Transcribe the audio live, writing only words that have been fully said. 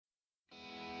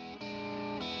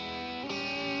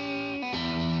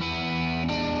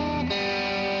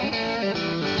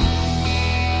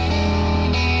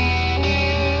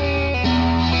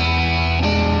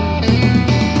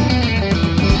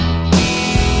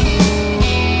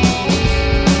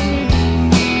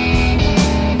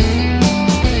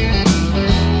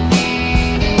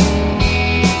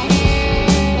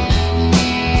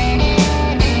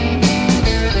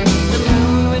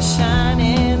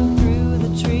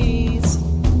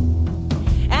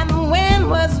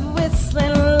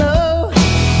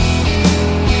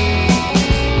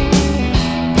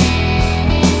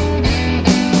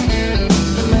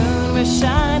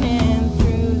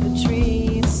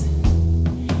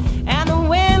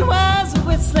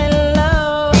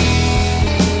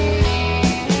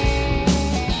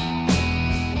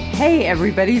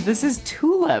everybody, this is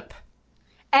Tulip.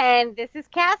 And this is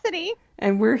Cassidy.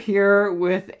 And we're here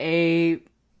with a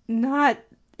not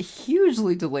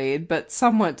hugely delayed, but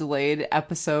somewhat delayed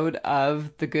episode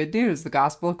of The Good News, the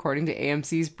Gospel according to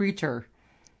AMC's Preacher.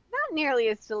 Not nearly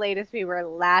as delayed as we were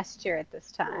last year at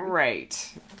this time.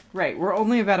 Right. We're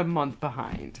only about a month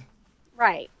behind.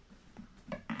 Right.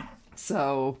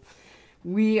 So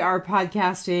we are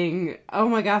podcasting. Oh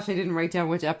my gosh, I didn't write down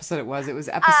which episode it was. It was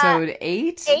episode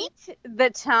 8? 8, the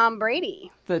Tom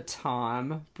Brady. The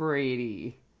Tom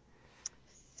Brady.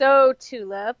 So,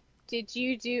 Tulip, did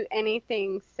you do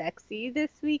anything sexy this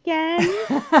weekend?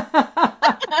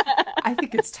 I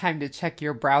think it's time to check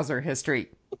your browser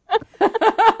history.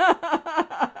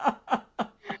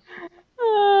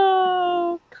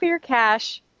 Oh, clear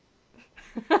cache.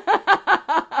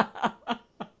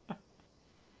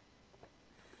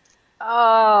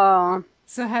 Oh,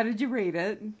 So how did you rate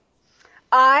it?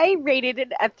 I rated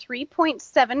it a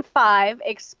 3.75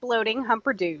 exploding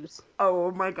humperdoos.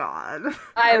 Oh my god.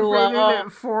 I rated love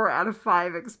it 4 out of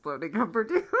 5 exploding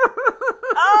humperdoos.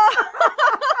 Oh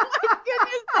my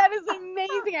goodness, that is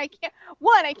amazing.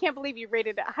 I can't believe you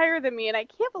rated it higher than me, and I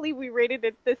can't believe we rated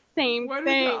it the same What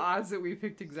thing. are the odds that we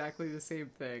picked exactly the same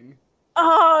thing?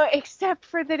 Oh, except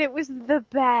for that it was the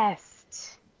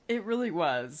best. It really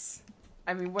was.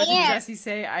 I mean, what did Jesse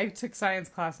say? I took science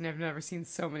class and I've never seen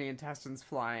so many intestines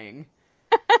flying.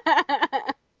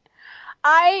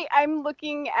 I'm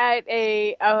looking at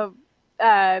a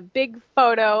big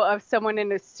photo of someone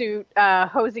in a suit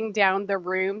hosing down the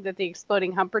room that the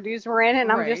exploding humperdoos were in,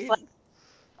 and I'm just like,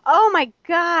 oh my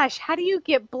gosh, how do you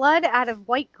get blood out of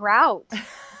white grout?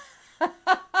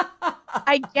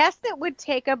 I guess it would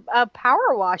take a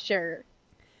power washer.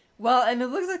 Well, and it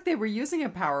looks like they were using a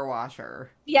power washer.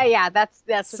 Yeah, that's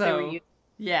what they were using.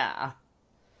 Yeah.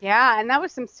 Yeah, and that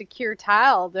was some secure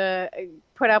tile to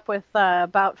put up with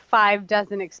about 6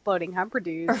 exploding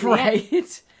humperdoos.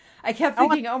 Right. I kept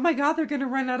thinking, oh my god, they're going to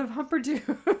run out of humperdoos.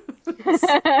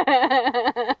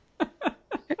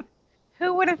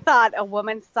 Who would have thought a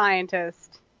woman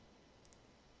scientist?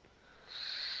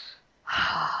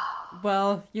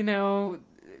 Well, you know,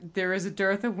 there is a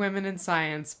dearth of women in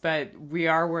science, but we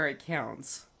are where it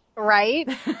counts. Right?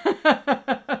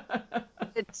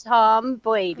 The Tom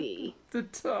Brady. The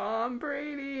Tom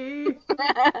Brady.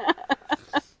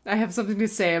 I have something to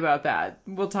say about that.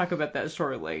 We'll talk about that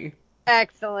shortly.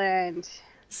 Excellent.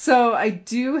 So I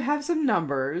do have some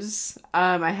numbers.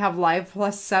 I have Live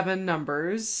Plus 7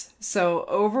 numbers. So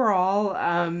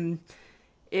overall,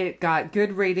 it got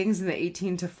good ratings in the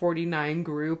 18 to 49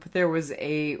 group. There was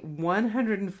a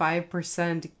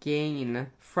 105% gain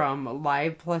from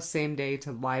Live Plus Same Day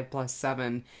to Live Plus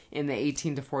 7 in the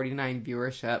 18 to 49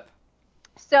 viewership.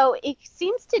 So it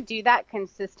seems to do that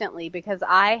consistently because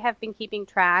I have been keeping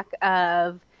track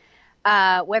of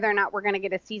whether or not we're going to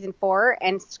get a season 4,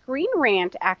 and Screen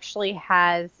Rant actually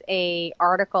has a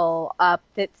article up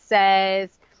that says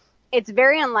it's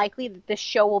very unlikely that this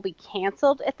show will be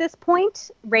canceled at this point.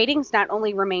 Ratings not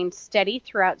only remained steady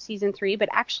throughout season 3, but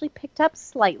actually picked up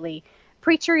slightly.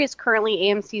 Preacher is currently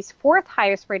AMC's 4th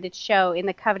highest rated show in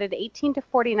the coveted 18 to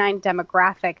 49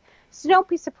 demographic. So don't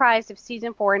be surprised if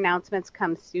season 4 announcements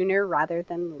come sooner rather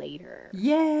than later.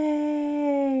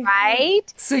 Yay!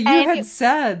 Right? So you had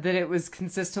said that it was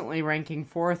consistently ranking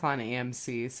 4th on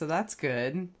AMC, so that's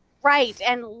good. Right,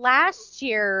 and last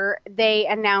year they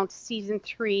announced season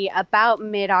 3 about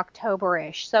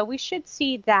mid-October-ish, so we should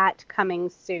see that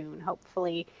coming soon,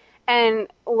 hopefully. And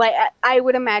I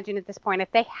would imagine at this point,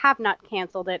 if they have not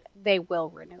canceled it, they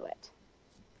will renew it.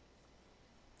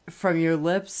 From your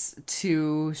lips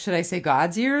to, should I say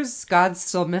God's ears? God's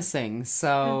still missing,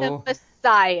 so... The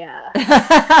Messiah.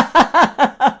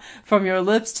 From your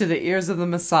lips to the ears of the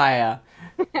Messiah.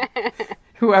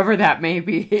 Whoever that may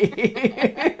be.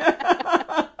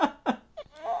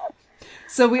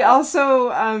 So we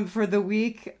also, for the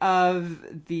week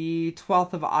of the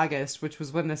 12th of August, which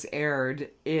was when this aired,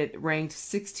 it ranked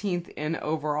 16th in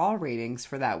overall ratings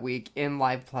for that week in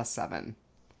Live Plus 7.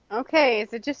 Okay,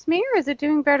 is it just me or is it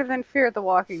doing better than Fear the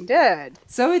Walking Dead?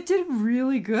 So it did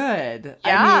really good.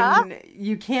 Yeah. I mean,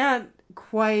 you can't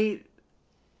quite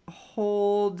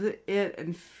hold it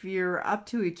and Fear up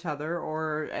to each other,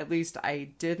 or at least I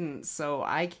didn't, so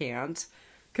I can't.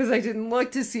 Because I didn't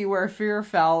look to see where Fear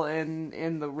fell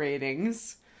in the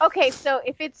ratings. Okay, so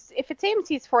if it's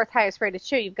AMC's 4th highest rated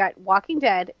show, you've got Walking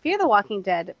Dead, Fear the Walking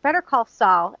Dead, Better Call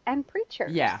Saul, and Preacher.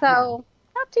 Yeah. So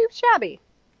not too shabby.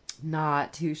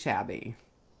 Not too shabby.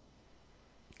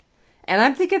 And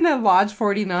I'm thinking that Lodge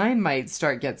 49 might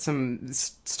start to get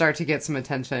some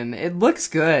attention. It looks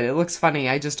good. It looks funny.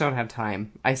 I just don't have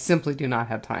time. I simply do not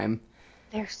have time.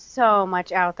 There's so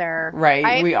much out there. Right?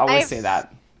 I've We always I've say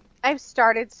that. I've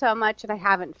started so much and I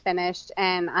haven't finished,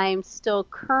 and I'm still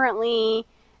currently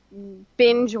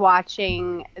binge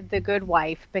watching The Good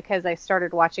Wife because I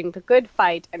started watching The Good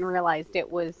Fight and realized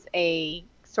it was a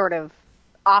sort of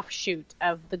offshoot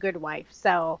of The Good Wife.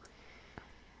 So,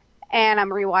 and I'm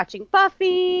rewatching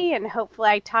Buffy, and hopefully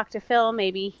I talk to Phil.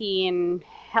 Maybe he and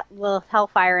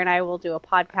Hellfire and I will do a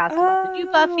podcast about the new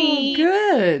Oh, Buffy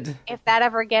good. if that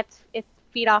ever gets its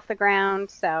feet off the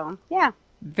ground. So, yeah.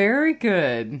 Very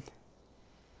good.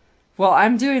 Well,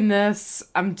 I'm doing this.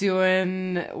 I'm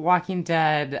doing Walking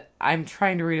Dead. I'm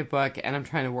trying to read a book and I'm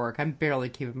trying to work. I'm barely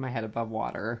keeping my head above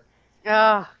water.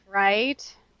 Ugh,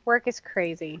 right? Work is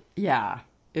crazy. Yeah,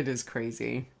 it is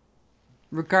crazy.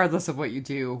 Regardless of what you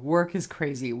do, work is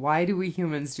crazy. Why do we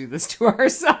humans do this to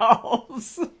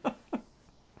ourselves?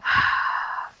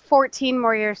 14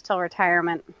 more years till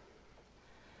retirement.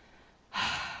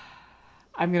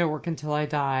 I'm gonna work until I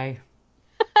die.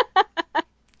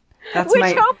 That's Which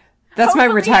my hope, that's my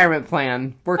hopefully, retirement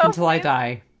plan. Work until I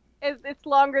hopefully die. it's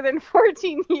longer than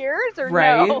 14 years or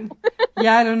Right? no?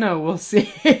 Yeah, I don't know. We'll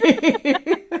see.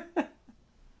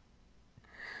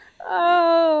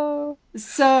 Oh.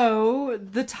 So,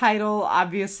 the title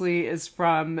obviously is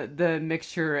from the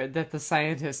mixture that the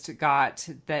scientist got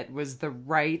that was the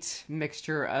right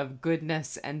mixture of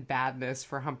goodness and badness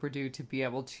for Humperdew to be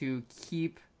able to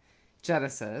keep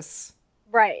Genesis.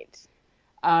 Right.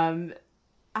 Um,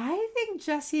 I think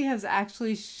Jesse has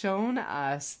actually shown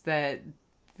us that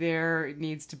there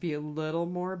needs to be a little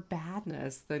more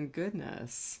badness than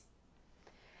goodness.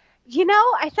 You know,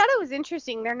 I thought it was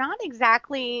interesting. They're not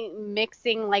exactly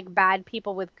mixing like bad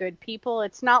people with good people.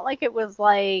 It's not like it was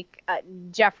like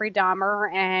Jeffrey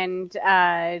Dahmer and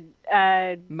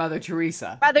Mother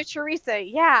Teresa. Mother Teresa.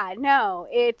 Yeah, no,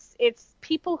 it's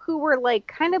people who were like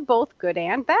kind of both good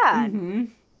and bad. Mm-hmm.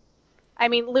 I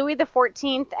mean, Louis the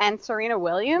 14th and Serena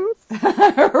Williams.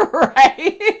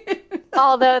 Right?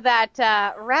 Although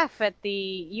that ref at the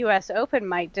U.S. Open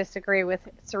might disagree with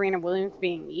Serena Williams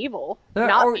being evil,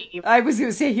 not Or being evil. I was going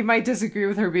to say he might disagree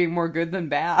with her being more good than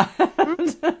bad.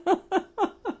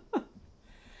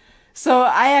 So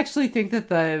I actually think that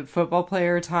the football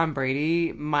player Tom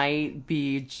Brady might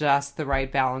be just the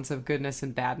right balance of goodness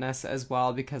and badness as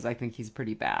well, because I think he's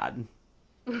pretty bad.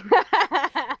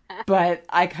 But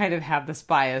I kind of have this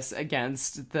bias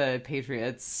against the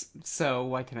Patriots, so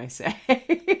what can I say?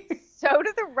 So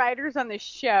do the writers on the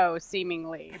show,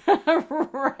 seemingly.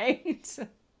 Right?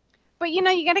 But you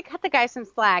know, you got to cut the guy some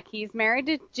slack. He's married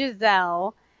to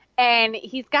Giselle, and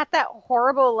he's got that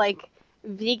horrible, like,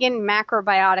 vegan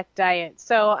macrobiotic diet.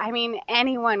 So, I mean,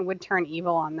 anyone would turn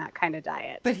evil on that kind of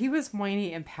diet. But he was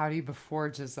whiny and pouty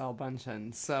before Giselle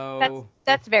Bundchen, so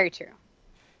That's very true.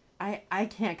 I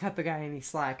can't cut the guy any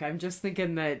slack. I'm just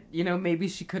thinking that, maybe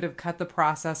she could have cut the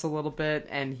process a little bit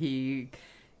and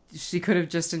she could have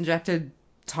just injected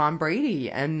Tom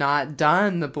Brady and not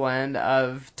done the blend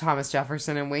of Thomas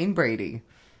Jefferson and Wayne Brady.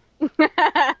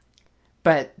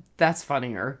 But that's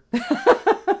funnier.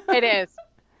 It is.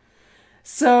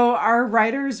 So our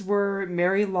writers were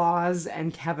Mary Laws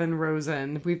and Kevin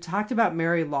Rosen. We've talked about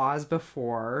Mary Laws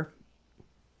before.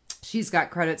 She's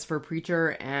got credits for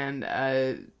Preacher and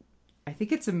I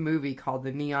think it's a movie called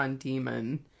The Neon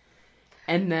Demon.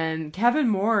 And then Kevin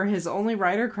Moore, his only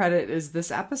writer credit is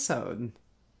this episode.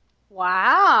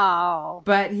 Wow.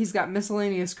 But he's got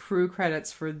miscellaneous crew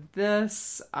credits for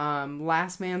this,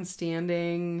 Last Man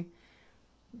Standing,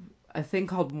 a thing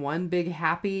called One Big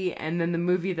Happy, and then the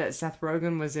movie that Seth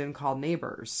Rogen was in called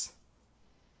Neighbors.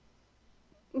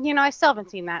 You know, I still haven't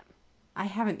seen that. I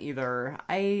haven't either.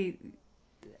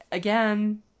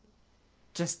 Again,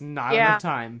 just not enough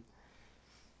time.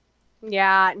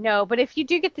 Yeah, no, but if you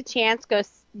do get the chance, go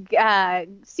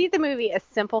see the movie A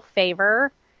Simple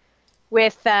Favor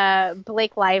with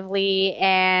Blake Lively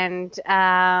and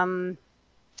I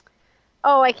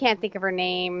can't think of her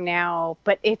name now,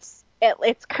 but it's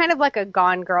kind of like a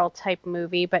Gone Girl type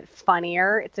movie, but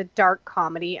funnier. It's a dark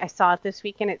comedy. I saw it this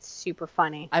weekend. It's super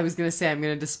funny. I was going to say, I'm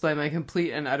going to display my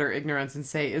complete and utter ignorance and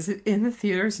say, is it in the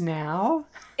theaters now?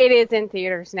 It is in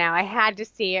theaters now. I had to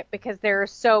see it because there are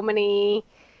so many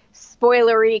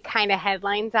spoilery kind of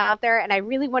headlines out there, and I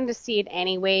really wanted to see it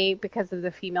anyway because of the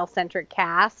female-centric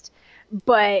cast.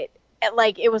 But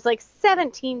it was like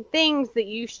 17 things that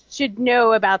you should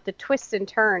know about the twists and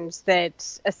turns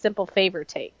that A Simple Favor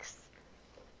takes.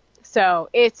 So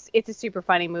it's a super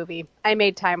funny movie. I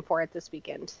made time for it this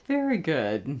weekend. Very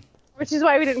good. Which is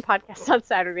why we didn't podcast on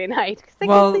Saturday night, because I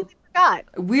Well, completely forgot.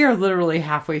 We are literally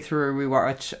halfway through a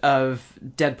rewatch of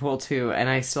Deadpool 2, and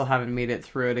I still haven't made it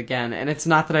through it again. And it's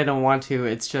not that I don't want to,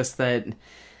 it's just that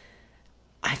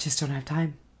I just don't have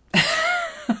time.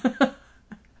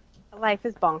 Life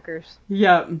is bonkers.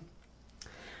 Yep.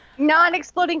 Not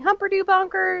exploding Humperdew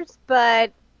bonkers,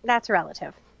 but that's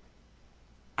relative.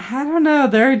 I don't know.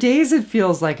 There are days it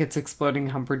feels like it's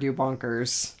exploding Humperdew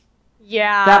bonkers.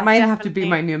 Yeah, That might have to be definitely.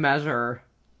 my new measure.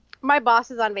 My boss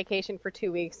is on vacation for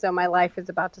 2 weeks, so my life is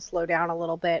about to slow down a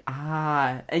little bit.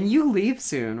 Ah, and you leave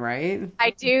soon, right? I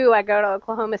do. I go to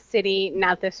Oklahoma City,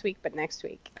 not this week, but next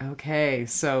week. Okay,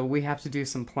 so we have to do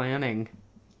some planning.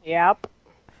 Yep.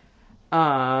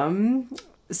 Um,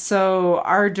 so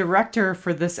our director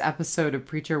for this episode of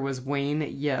Preacher was Wayne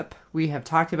Yip. We have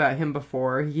talked about him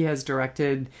before. He has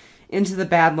directed Into the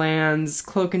Badlands,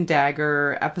 Cloak and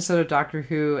Dagger, episode of Doctor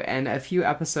Who, and a few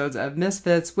episodes of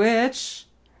Misfits, which,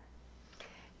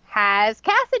 Has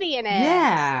Cassidy in it.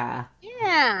 yeah.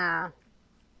 Yeah.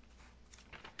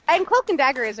 And Cloak and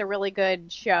Dagger is a really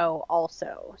good show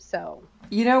also, so.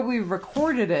 You know, we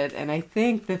recorded it, and I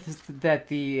think that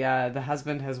the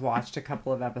husband has watched a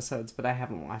couple of episodes, but I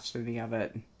haven't watched any of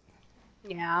it.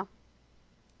 Yeah.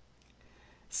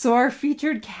 So our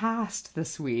featured cast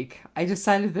this week, I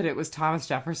decided that it was Thomas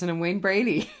Jefferson and Wayne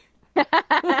Brady,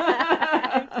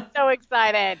 I'm so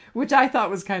excited. which I thought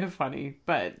was kind of funny.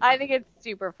 But I think it's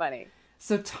super funny.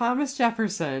 so Thomas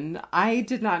Jefferson, I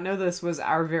did not know this, was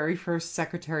our very first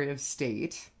Secretary of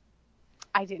State.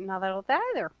 I didn't know that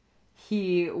either.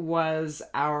 He was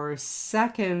our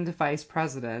second vice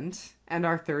president and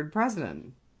our third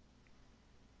president.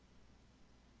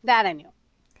 That I knew.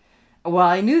 Well,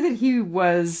 I knew that he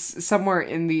was somewhere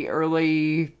in the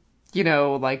early,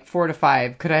 like 4 to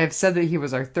 5. Could I have said that he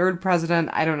was our third president?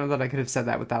 I don't know that I could have said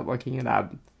that without looking it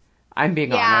up. I'm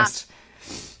being Yeah. honest.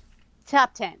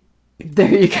 Top 10. There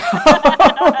you go.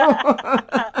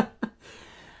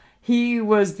 He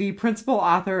was the principal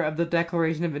author of the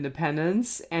Declaration of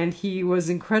Independence, and he was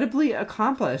incredibly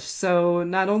accomplished. So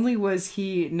not only was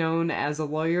he known as a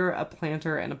lawyer, a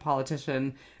planter, and a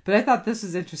politician, but I thought this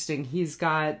was interesting. He's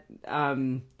got,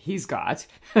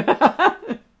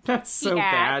 that's so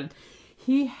bad.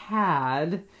 He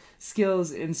had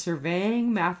skills in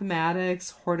surveying,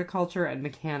 mathematics, horticulture, and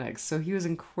mechanics. So he was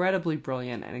incredibly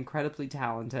brilliant and incredibly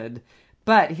talented.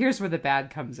 But here's where the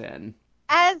bad comes in.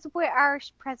 As where our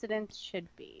presidents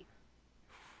should be.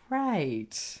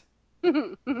 Right.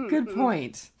 Good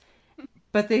point.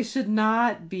 But they should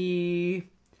not be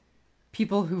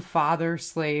people who father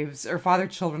slaves or father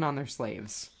children on their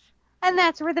slaves. And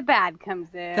that's where the bad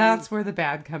comes in. That's where the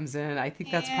bad comes in. I think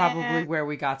that's probably Yeah. where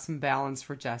we got some balance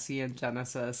for Jesse and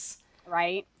Genesis.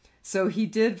 Right? So he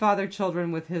did father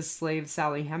children with his slave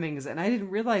Sally Hemings, and I didn't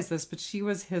realize this, but she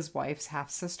was his wife's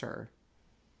half-sister.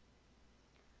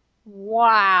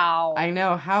 Wow. I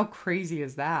know. How crazy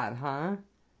is that, huh?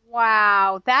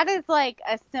 Wow. That is like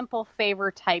a simple favor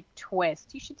type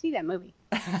twist. You should see that movie.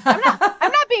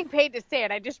 I'm not being paid to say it.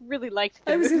 I just really liked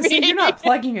the I was going to movie. say, you're not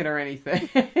plugging it or anything.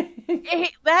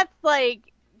 That's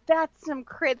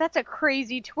a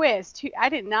crazy twist. I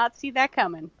did not see that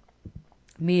coming.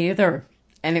 Me either.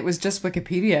 And it was just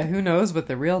Wikipedia. Who knows what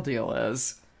the real deal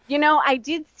is? You know, I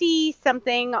did see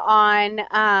something on,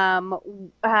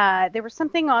 there was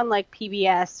something on like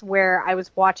PBS where I was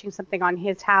watching something on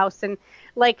his house, and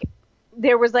like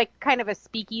there was like kind of a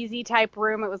speakeasy type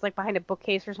room. It was like behind a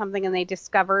bookcase or something, and they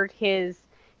discovered his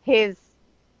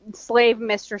slave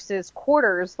mistress's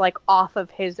quarters like off of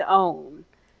his own.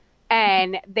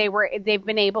 And they've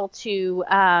been able to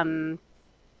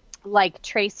like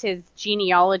trace his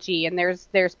genealogy, and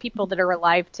there's people that are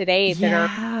alive today that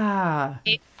are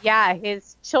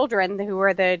his children who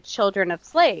are the children of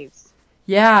slaves.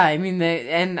 Yeah, I mean,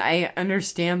 and I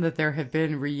understand that there have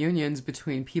been reunions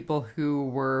between people who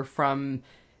were from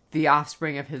the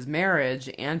offspring of his marriage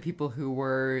and people who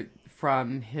were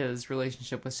from his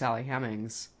relationship with Sally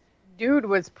Hemings. Dude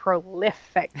was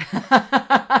prolific.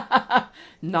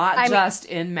 Not just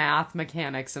in math,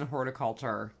 mechanics, and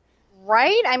horticulture.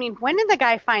 Right? I mean, when did the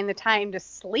guy find the time to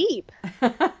sleep?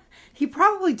 He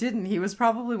probably didn't. He was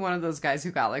probably one of those guys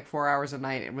who got like 4 hours a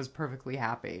night and was perfectly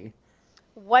happy.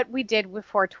 What we did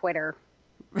before Twitter.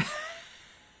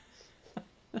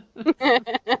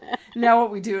 Now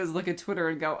what we do is look at Twitter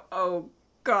and go, oh,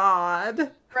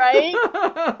 God. Right?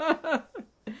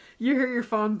 You hear your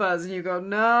phone buzz and you go,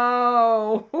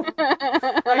 no.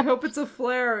 I hope it's a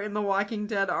flare in the Walking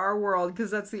Dead R world, because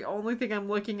that's the only thing I'm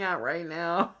looking at right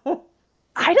now.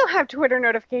 I don't have Twitter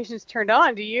notifications turned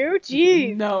on, do you?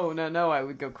 Jeez. No. I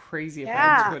would go crazy if I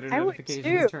Yeah, had Twitter I would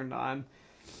notifications too. turned on.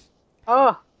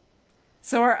 Oh.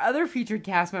 So our other featured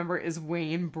cast member is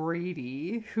Wayne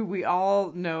Brady, who we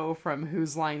all know from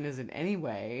Whose Line Is It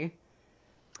Anyway?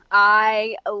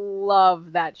 I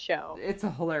love that show. It's a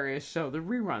hilarious show. The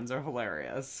reruns are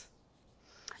hilarious.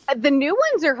 The new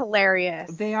ones are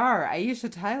hilarious. They are.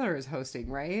 Aisha Tyler is hosting,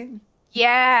 right?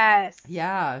 Yes.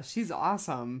 Yeah, she's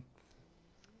awesome.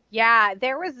 Yeah,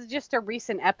 there was just a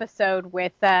recent episode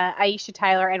with Aisha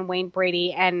Tyler and Wayne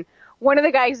Brady, and one of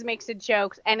the guys makes a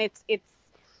joke, and it's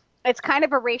kind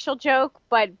of a racial joke,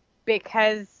 but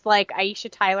because like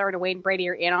Aisha Tyler and Wayne Brady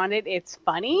are in on it, it's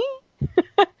funny.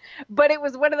 But it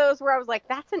was one of those where I was like,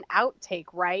 that's an outtake,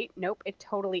 right? Nope, it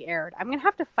totally aired. I'm going to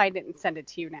have to find it and send it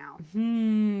to you now.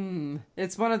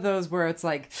 It's one of those where it's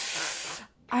like,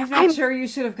 I'm not sure you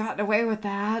should have gotten away with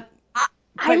that.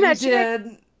 But you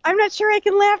did. I'm not sure I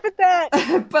can laugh at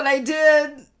that. But I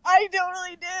did. I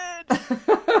totally did.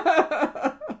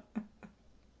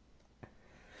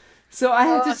 So I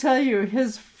have to tell you,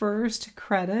 his first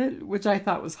credit, which I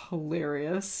thought was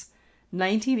hilarious,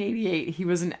 1988, he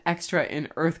was an extra in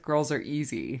Earth Girls Are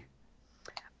Easy.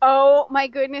 Oh my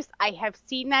goodness, I have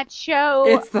seen that show.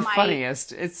 It's the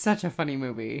funniest. It's such a funny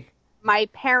movie. My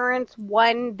parents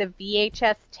won the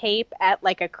VHS tape at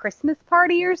like a Christmas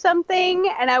party or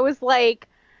something, and I was like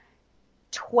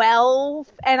 12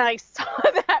 and I saw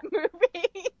that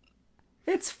movie.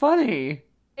 It's funny.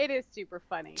 It is super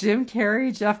funny. Jim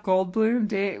Carrey, Jeff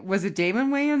Goldblum, was it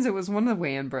Damon Wayans? It was one of the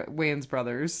Wayans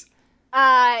brothers.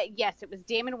 Yes, it was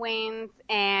Damon Wayans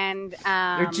and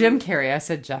or Jim Carrey. I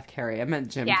said Jeff Carrey. I meant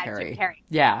Jim Carrey. Jim Carrey.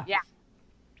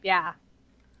 Yeah.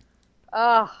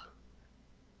 Oh,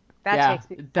 takes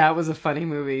me. That was a funny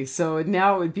movie. So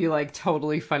now it would be like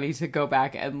totally funny to go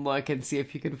back and look and see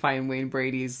if you can find Wayne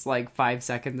Brady's like 5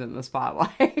 seconds in the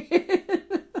spotlight. Oh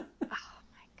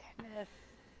my goodness!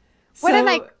 What an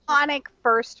iconic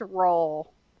first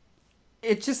role.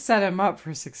 It just set him up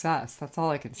for success. That's all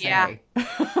I can say. Yeah.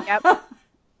 Yep.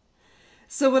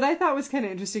 So what I thought was kind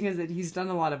of interesting is that he's done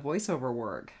a lot of voiceover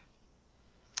work.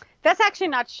 That's actually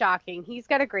not shocking. He's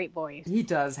got a great voice. He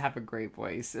does have a great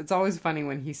voice. It's always funny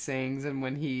when he sings and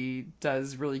when he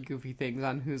does really goofy things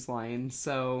on Whose Line.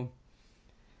 So,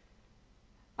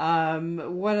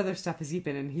 what other stuff has he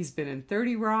been in? He's been in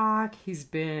 30 Rock. He's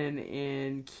been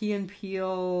in Key and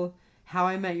Peele, How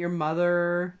I Met Your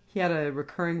Mother. He had a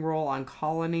recurring role on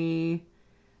Colony.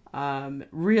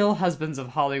 Real Husbands of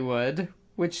Hollywood,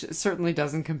 which certainly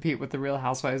doesn't compete with the Real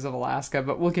Housewives of Alaska,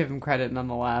 but we'll give him credit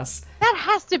nonetheless. That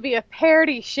has to be a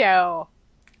parody show.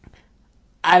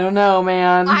 I don't know,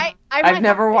 man. I've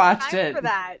never watched it. For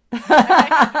that.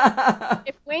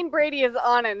 If Wayne Brady is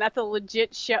on it, and that's a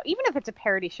legit show. Even if it's a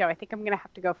parody show, I think I'm going to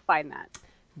have to go find that.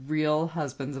 Real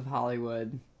Husbands of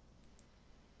Hollywood.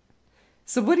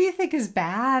 So what do you think is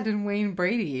bad in Wayne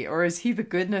Brady? Or is he the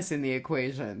goodness in the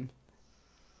equation?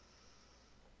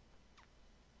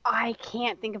 I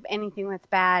can't think of anything that's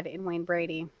bad in Wayne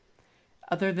Brady.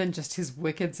 Other than just his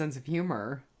wicked sense of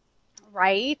humor.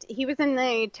 Right? He was in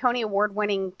the Tony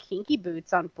Award-winning Kinky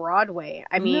Boots on Broadway.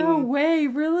 I mean... No way,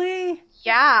 really?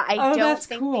 Yeah, that's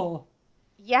cool.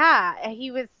 Yeah,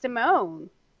 he was Simone.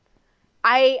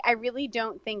 I really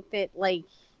don't think that, like,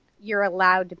 you're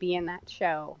allowed to be in that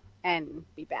show and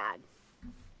be bad.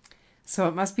 So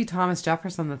it must be Thomas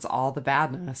Jefferson that's all the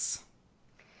badness.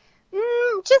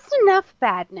 Just enough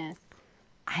badness.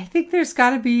 I think there's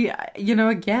got to be,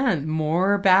 again,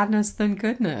 more badness than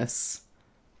goodness.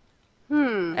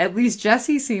 At least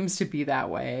Jesse seems to be that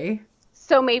way.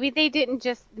 So maybe they didn't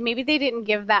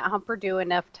give that Humperdew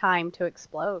enough time to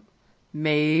explode.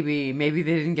 Maybe they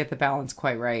didn't get the balance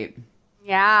quite right.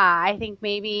 Yeah, I think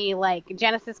maybe like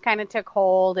Genesis kind of took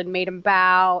hold and made him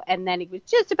bow, and then he was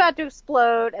just about to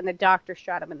explode, and the doctor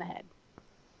shot him in the head.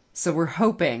 So we're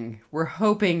hoping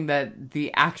that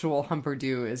the actual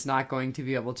Humperdew is not going to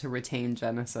be able to retain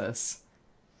Genesis.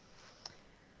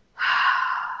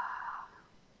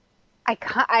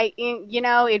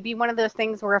 It'd be one of those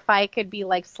things where if I could be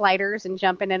like Sliders and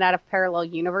jump in and out of parallel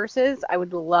universes, I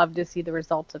would love to see the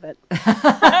results of it.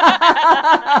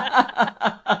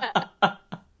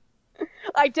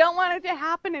 I don't want it to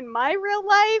happen in my real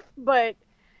life, but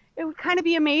it would kind of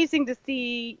be amazing to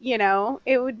see,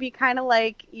 it would be kind of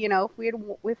like, if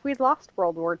we'd lost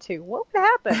World War II, what would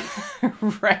happen?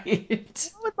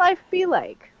 Right. What would life be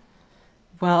like?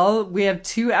 Well, we have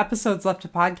 2 episodes left to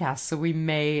podcast, so we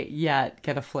may yet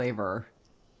get a flavor.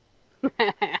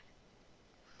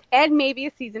 And maybe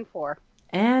a season 4.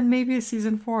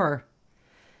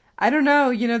 I don't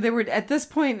know. They were, at this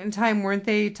point in time, weren't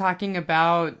they talking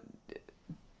about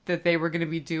that they were going to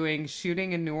be doing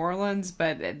shooting in New Orleans,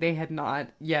 but they had not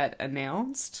yet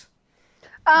announced?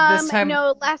 This time,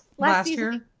 no, last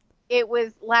year? It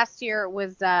was last year. It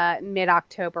was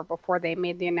mid-October before they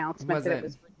made the announcement Was that it it?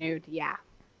 was renewed. Yeah,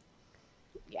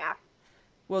 yeah,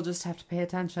 We'll just have to pay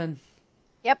attention.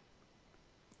 yep.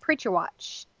 Preacher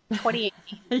Watch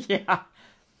 2018. Yeah.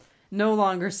 No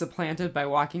longer supplanted by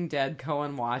Walking Dead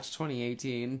Cohen Watch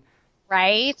 2018.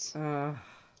 Right?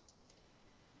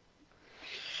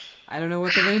 I don't know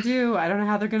what they're going to do. I don't know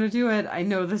how they're going to do it. I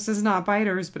know this is not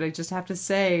biters, but I just have to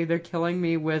say they're killing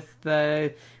me with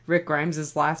the Rick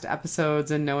Grimes' last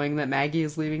episodes, and knowing that Maggie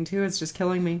is leaving too. It's just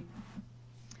killing me.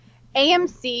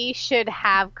 AMC should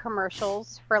have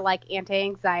commercials for like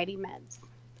anti-anxiety meds.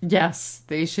 Yes,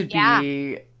 they should Yeah,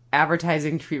 be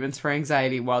advertising treatments for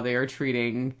anxiety while they are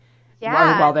treating,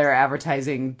 yeah. while they're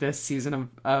advertising this season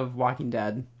of Walking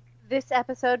Dead. This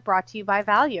episode brought to you by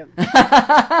Valium.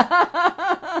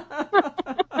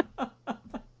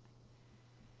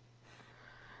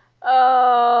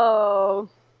 Oh,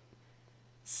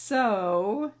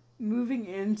 So, moving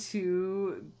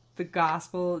into the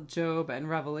Gospel, Job, and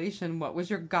Revelation, what was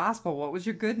your gospel? What was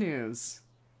your good news?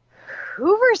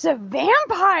 Hoover's a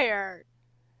vampire.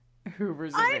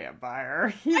 Hoover's a I'm vampire.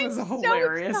 He I'm was a so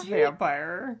hilarious excited.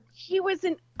 vampire. He was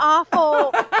an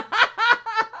awful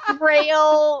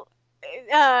Grail,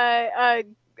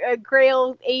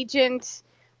 Grail agent.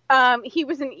 He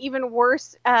was an even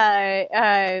worse,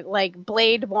 like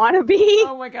Blade wannabe.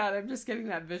 Oh my god, I'm just getting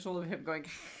that visual of him going.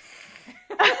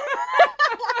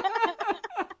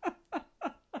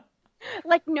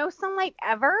 Like no sunlight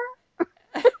ever.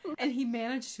 And he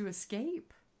managed to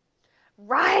escape,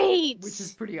 Right. which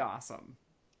is pretty awesome.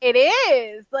 It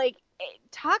is. Like,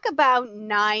 talk about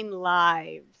 9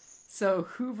 lives. So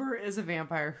Hoover is a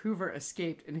vampire, Hoover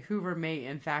escaped, and Hoover may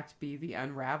in fact be the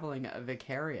unraveling of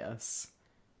Vicarious.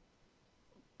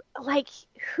 Like,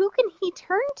 who can he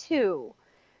turn to?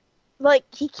 Like,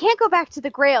 he can't go back to the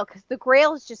Grail because the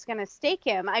Grail is just going to stake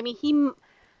him. I mean,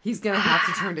 He's gonna have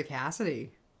to turn to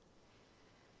Cassidy.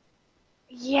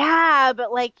 yeah,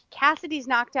 but like, Cassidy's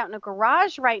knocked out in a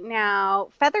garage right now.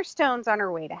 Featherstone's on her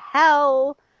way to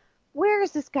hell. Where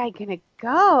is this guy going to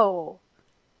go?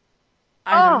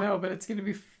 I don't Oh, know, but it's gonna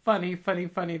be funny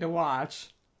to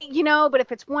watch. but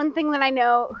if it's one thing that I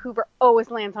know, Hoover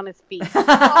always lands on his feet.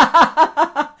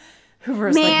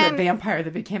 Hoover's like that Man, vampire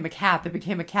that became a cat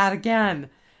again,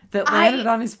 that landed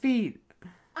I on his feet.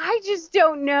 I just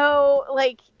don't know.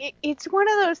 Like, it's one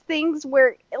of those things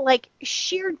where, like,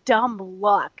 sheer dumb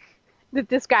luck that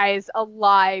this guy is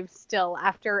alive still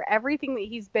after everything that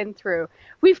he's been through.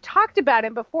 We've talked about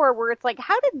him before where it's like,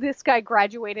 how did this guy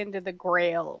graduate into the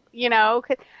Grail?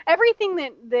 'Cause everything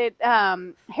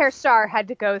that Hair Star had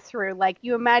to go through, like,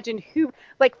 you imagine who,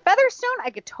 like, Featherstone, I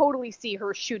could totally see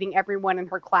her shooting everyone in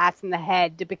her class in the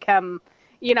head to become,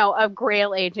 a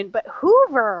Grail agent. But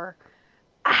Hoover,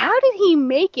 how did he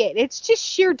make it? It's just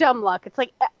sheer dumb luck. It's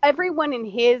like everyone in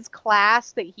his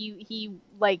class that he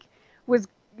like was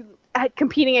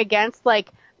competing against, like,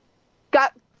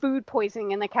 got food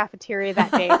poisoning in the cafeteria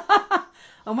that day.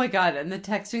 Oh my god! And the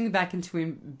texting back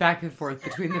and forth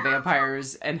between the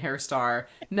vampires and Hair Star.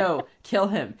 No, kill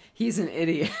him. He's an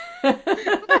idiot.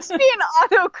 Must be an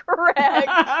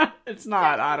autocorrect. It's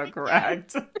not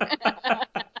autocorrect.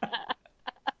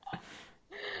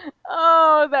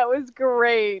 Oh, that was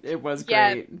great. It was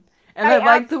Yes. great. And I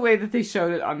liked the way that they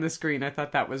showed it on the screen. I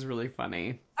thought that was really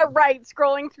funny. Right,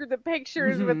 scrolling through the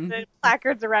pictures with Mm-hmm. the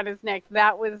placards around his neck.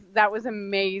 That was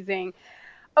amazing.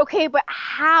 Okay, but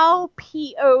how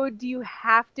PO do you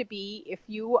have to be if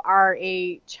you are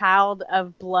a child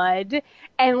of blood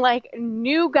and, like,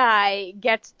 new guy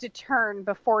gets to turn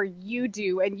before you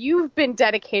do, and you've been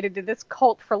dedicated to this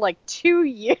cult for like 2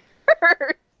 years?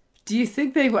 Do you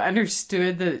think they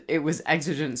understood that it was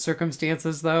exigent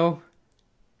circumstances, though?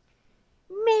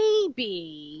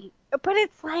 Maybe, but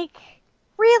it's like,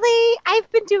 really? I've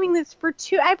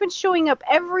been showing up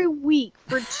every week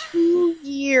for 2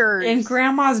 years. In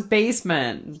Grandma's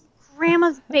basement.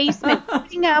 Grandma's basement,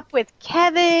 putting up with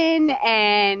Kevin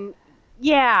and,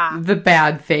 yeah. The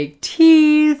bad fake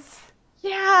teeth.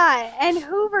 Yeah, and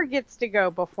Hoover gets to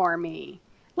go before me.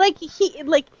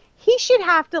 He should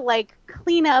have to, like,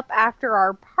 clean up after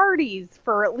our parties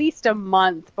for at least a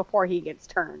month before he gets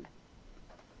turned.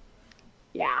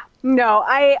 Yeah. No,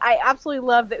 I absolutely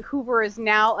love that Hoover is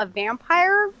now a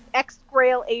vampire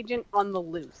ex-Grail agent on the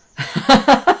loose.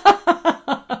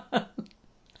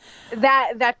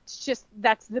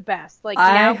 That's the best. Like,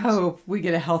 I now hope we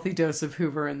get a healthy dose of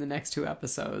Hoover in the next 2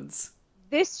 episodes.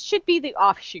 this should be the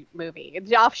offshoot movie.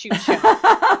 The offshoot show.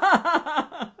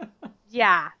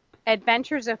 Yeah.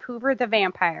 Adventures of Hoover the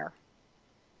Vampire.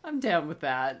 I'm down with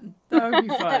that. That would be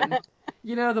fun.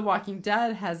 The Walking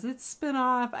Dead has its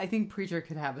spin-off. I think Preacher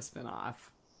could have a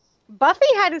spin-off.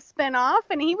 Buffy had a spin-off,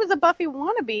 and he was a Buffy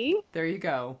wannabe. There you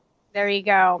go. There you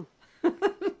go.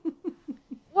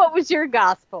 What was your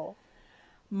gospel?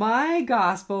 My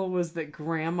gospel was that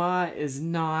Grandma is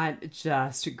not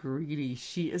just greedy.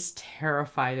 She is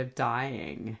terrified of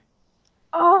dying.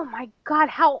 Oh my God,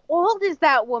 how old is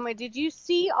that woman? Did you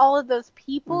see all of those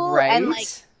people? Right? And like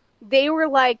they were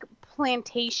like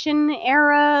plantation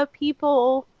era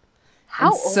people.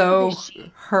 How old is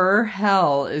she? Her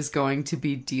hell is going to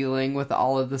be dealing with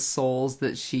all of the souls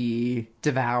that she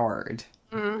devoured.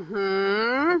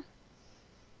 Mm-hmm.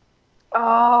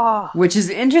 Oh. Which is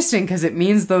interesting because it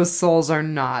means those souls are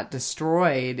not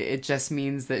destroyed. It just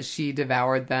means that she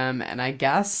devoured them and I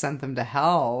guess sent them to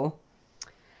hell.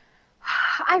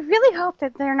 I really hope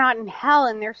that they're not in hell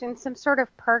and they're in some sort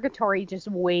of purgatory just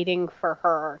waiting for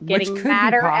her. Getting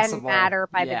madder and madder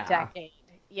by the decade.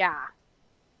 Yeah.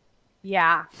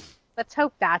 Yeah. Let's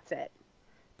hope that's it.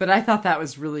 But I thought that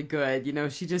was really good.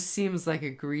 She just seems like a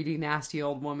greedy, nasty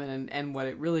old woman and what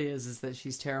it really is that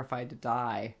she's terrified to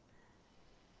die.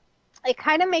 It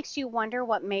kind of makes you wonder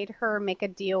what made her make a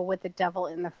deal with the devil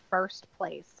in the first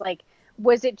place. Like,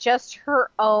 was it just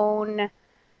her own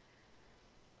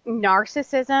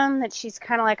narcissism that she's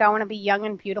kind of like, I want to be young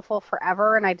and beautiful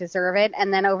forever and I deserve it.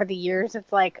 And then over the years,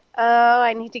 it's like, oh,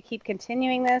 I need to keep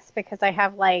continuing this because I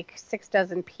have like 6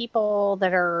 dozen people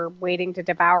that are waiting to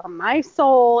devour my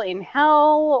soul in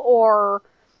hell. Or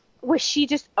was she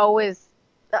just always...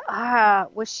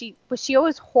 was she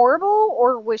always horrible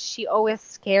or was she always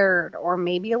scared or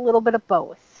maybe a little bit of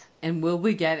both? And will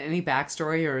we get any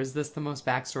backstory or is this the most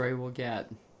backstory we'll get?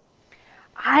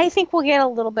 I think we'll get a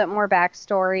little bit more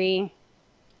backstory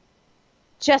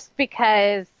just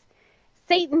because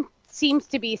Satan seems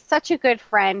to be such a good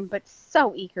friend but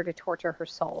so eager to torture her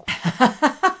soul.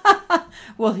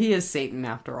 Well, he is Satan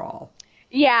after all.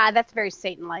 Yeah, that's very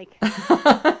Satan-like.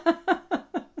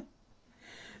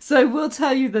 So I will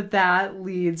tell you that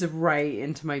leads right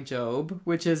into my Job,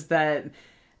 which is that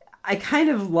I kind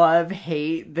of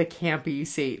hate the campy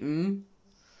Satan.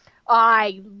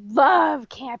 I love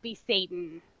campy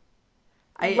Satan.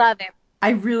 I love him. I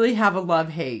really have a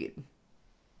love-hate.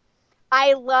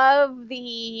 I love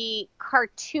the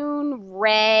cartoon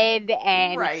red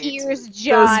and here's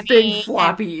Johnny. Those big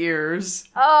floppy ears.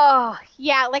 Oh,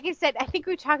 yeah. Like I said, I think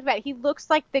we talked about it. He looks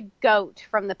like the goat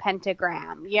from the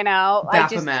pentagram,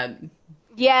 Baphomet.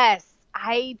 Yes.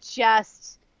 I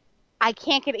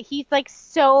can't get it. He's like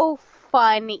so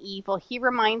fun evil. He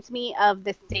reminds me of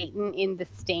the Satan in The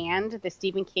Stand, the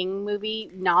Stephen King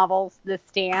novels, The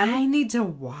Stand. I need to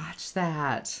watch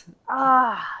that.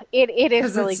 It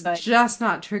is really good. It's just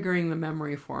not triggering the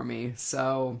memory for me,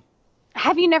 so...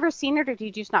 Have you never seen it, or do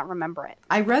you just not remember it?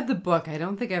 I read the book. I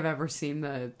don't think I've ever seen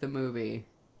the movie.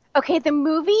 Okay, the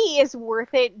movie is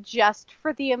worth it just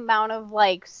for the amount of,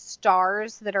 like,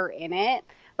 stars that are in it.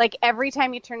 Like, every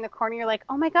time you turn the corner, you're like,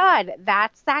 oh my God,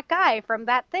 that's that guy from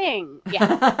that thing.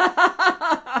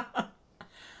 Yeah.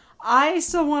 I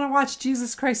still want to watch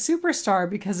Jesus Christ Superstar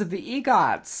because of the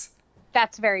EGOTs.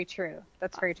 That's very true.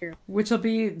 That's very true. Which will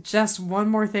be just one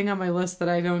more thing on my list that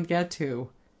I don't get to.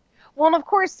 Well, and of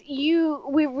course,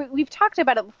 we've talked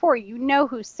about it before. You know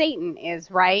who Satan is,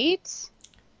 right?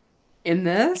 In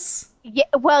this? Yeah.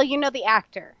 Well, you know the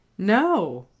actor.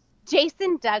 No.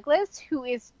 Jason Douglas, who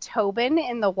is Tobin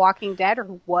in The Walking Dead, or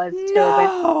was Tobin.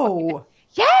 No!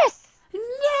 Yes!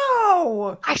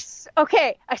 No!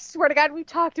 Okay, I swear to God, we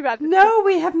talked about this. No,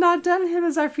 we have not done him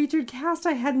as our featured cast.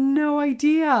 I had no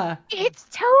idea. It's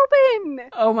Tobin!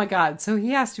 Oh my God, so he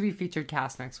has to be featured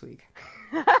cast next week.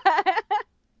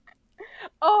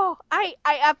 Oh,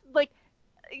 I like,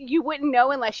 you wouldn't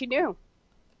know unless you knew.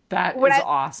 That is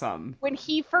awesome. When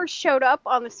he first showed up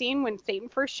on the scene, when Satan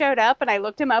first showed up, and I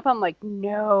looked him up, I'm like,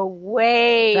 no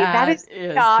way. That is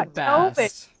not Tobin.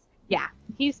 Yeah,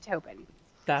 he's Tobin.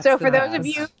 So for those of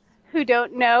you who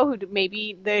don't know, who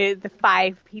maybe the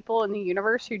 5 people in the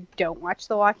universe who don't watch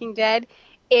The Walking Dead,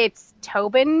 it's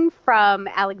Tobin from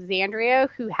Alexandria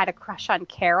who had a crush on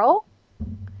Carol.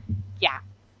 Yeah.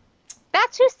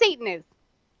 That's who Satan is.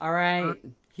 All right.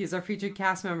 He's our featured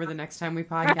cast member the next time we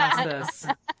podcast this.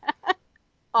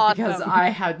 Awesome. Because I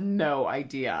had no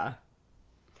idea.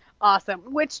 Awesome.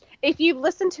 Which, if you've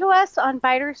listened to us on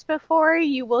Biters before,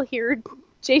 you will hear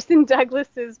Jason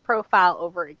Douglas's profile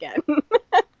over again.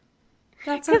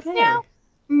 That's okay.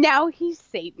 Now he's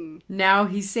Satan. Now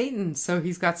he's Satan. So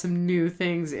he's got some new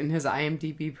things in his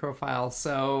IMDb profile.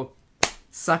 So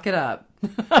suck it up.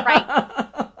 Right.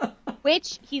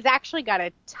 Which he's actually got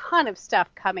a ton of stuff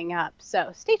coming up.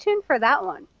 So stay tuned for that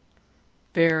one.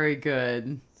 Very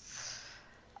good.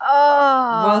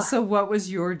 Well, Oh. so what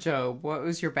was your Job? What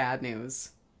was your bad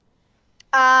news?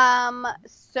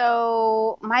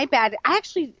 So my bad, I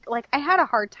actually, like, I had a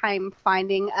hard time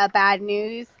finding a bad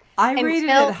news I rated it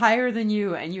until, higher than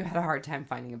you, and you had a hard time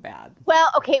finding a bad. well,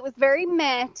 okay, it was very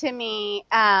meh to me,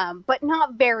 but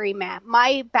not very meh.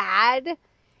 My bad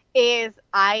is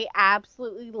I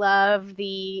absolutely love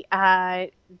the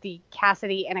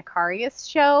Cassidy and Aquarius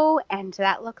show, and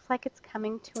that looks like it's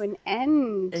coming to an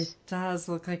end. It does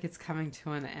look like it's coming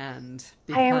to an end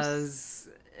I am because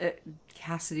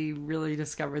Cassidy really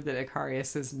discovered that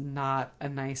Icarius is not a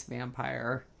nice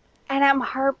vampire. And I'm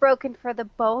heartbroken for the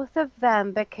both of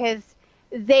them because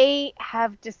they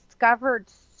have discovered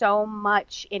so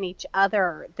much in each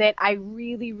other that I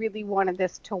really, really wanted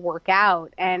this to work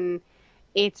out. And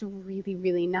it's really,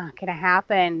 really not going to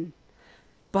happen.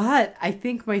 But I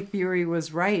think my theory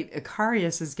was right.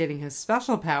 Icarius is getting his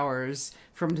special powers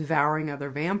from devouring other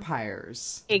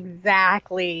vampires.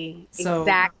 Exactly. So,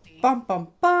 Exactly. bum bum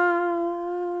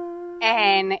bum.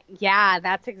 And yeah,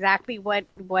 that's exactly what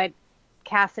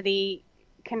Cassidy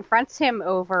confronts him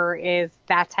over is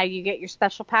that's how you get your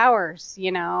special powers,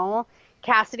 you know?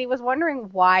 Cassidy was wondering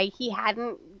why he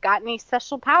hadn't gotten any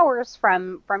special powers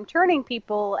from turning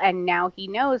people, and now he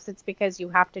knows it's because you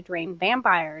have to drain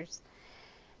vampires.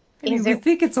 I mean, Is we it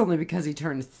think it's only because he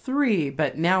turned 3,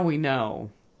 but now we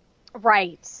know.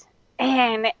 right?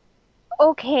 And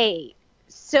okay,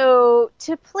 so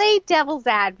to play devil's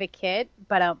advocate,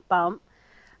 but bump,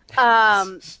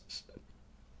 um,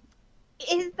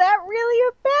 is that really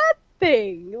a bad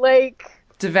thing? Like,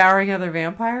 Devouring other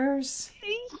vampires?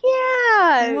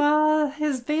 yeah, Well,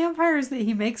 his vampires that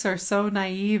he makes are so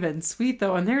naive and sweet,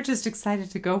 though, and they're just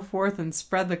excited to go forth and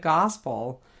spread the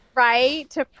gospel. right?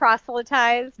 To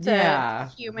proselytize to Yeah,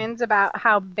 humans about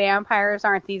how vampires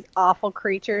aren't these awful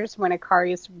creatures when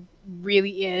Aquarius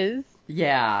really is.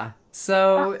 yeah.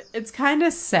 So it's kind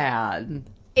of sad.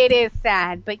 It is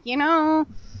sad, but you know,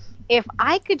 if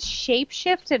I could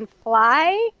shapeshift and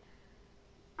fly,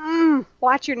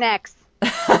 watch your necks.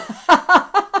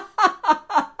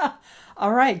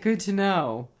 All right, good to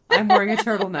know. I'm wearing a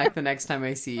turtleneck the next time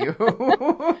I see you.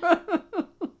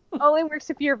 Only works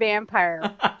if you're a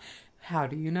vampire. How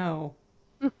do you know?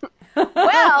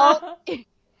 Well,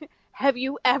 have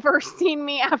you ever seen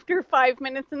me after 5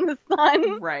 minutes in the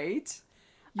sun? Right?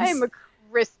 You, I am a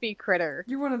crispy critter.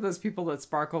 you're one of those people that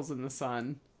sparkles in the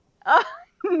sun. Uh,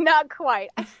 Not quite.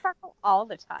 I sparkle all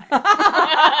the time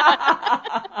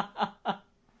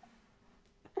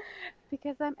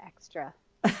because I'm extra.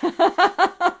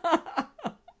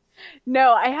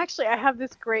 No, I have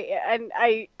this great, and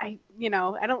I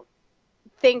don't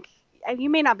think, and you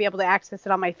may not be able to access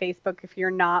it on my Facebook if you're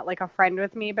not like a friend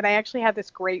with me, but I actually have this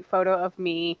great photo of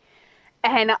me,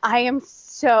 and I am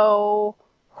so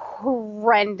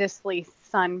horrendously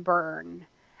sunburned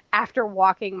after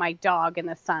walking my dog in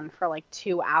the sun for like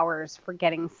 2 hours for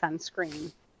getting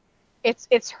sunscreen.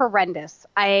 It's horrendous.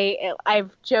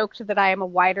 I've joked that I am a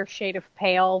whiter shade of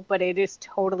pale, but it is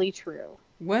totally true.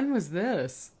 When was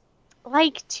this?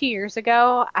 Like 2 years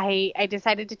ago, I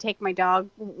decided to take my dog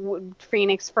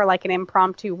Phoenix for like an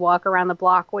impromptu walk around the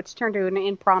block, which turned to an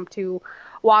impromptu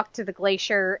walk to the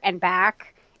glacier and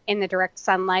back in the direct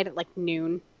sunlight at like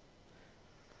noon.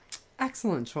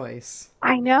 Excellent choice.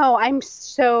 I know. I'm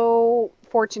so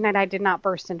fortunate I did not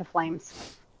burst into flames.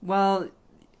 Well,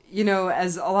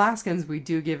 as Alaskans, we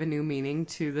do give a new meaning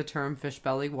to the term fish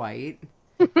belly white.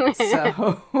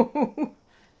 So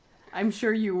I'm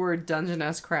sure you were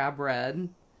Dungeness crab red.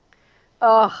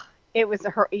 Ugh, it was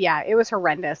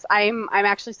horrendous. I'm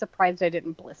actually surprised I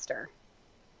didn't blister,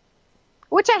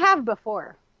 which I have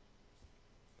before.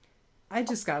 I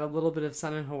just got a little bit of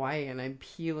sun in Hawaii and I'm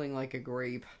peeling like a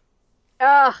grape.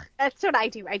 Ugh, that's what I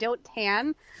do. I don't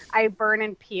tan. I burn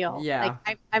and peel. Like Yeah.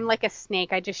 I'm like a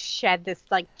snake. I just shed this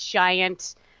like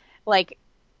giant, like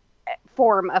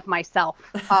form of myself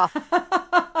off.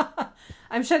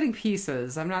 I'm shedding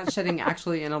pieces. I'm not shedding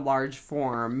actually in a large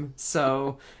form.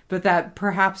 So, but that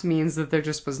perhaps means that there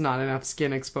just was not enough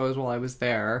skin exposed while I was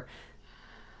there.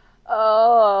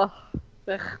 Oh.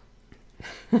 Ugh.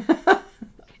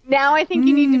 Now I think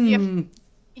you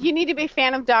need to be a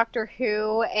fan of Doctor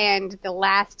Who and The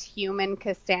Last Human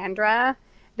Cassandra.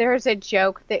 There's a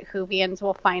joke that Whovians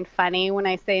will find funny when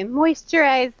I say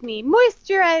moisturize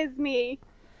me.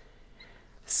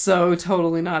 So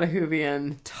totally not a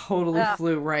Hoovian. Totally Ugh.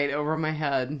 flew right over my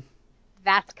head.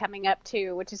 That's coming up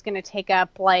too, which is going to take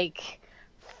up like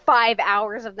 5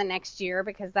 hours of the next year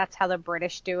because that's how the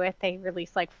British do it. They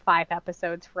release like 5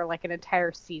 episodes for like an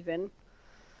entire season.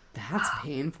 That's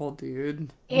painful,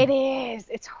 dude. It is.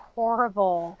 It's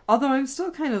horrible. Although I'm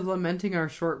still kind of lamenting our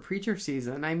short Preacher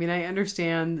season. I mean, I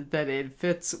understand that it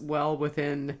fits well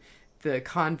within the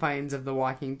confines of the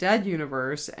Walking Dead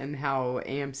universe and how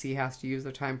AMC has to use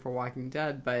their time for Walking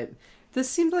Dead, but this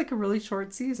seemed like a really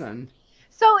short season.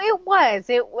 So it was.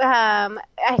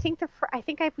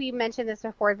 We mentioned this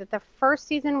before that the first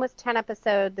season was 10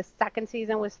 episodes, the second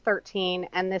season was 13,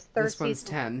 and this third This one's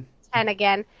season 10. 10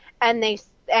 again.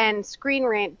 And Screen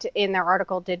Rant in their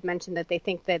article did mention that they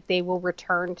think that they will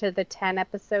return to the 10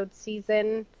 episode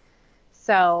season.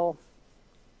 So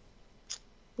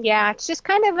yeah, it's just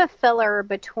kind of a filler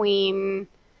between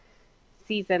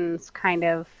seasons, kind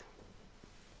of.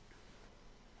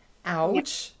 Yeah.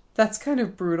 Ouch. That's kind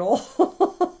of brutal.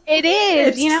 It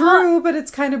is, It's true, but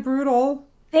it's kind of brutal.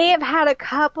 they have had a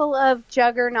couple of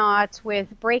juggernauts with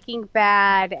Breaking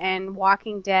Bad and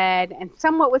Walking Dead, and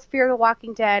somewhat with Fear the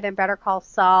Walking Dead and Better Call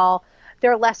Saul.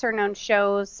 Their lesser known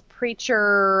shows,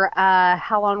 Preacher,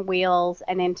 Hell on Wheels,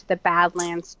 and Into the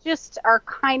Badlands, just are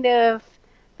kind of,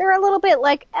 they're a little bit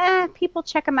like, people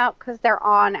check them out because they're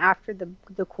on after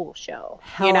the cool show.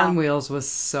 Hell on Wheels was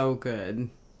so good.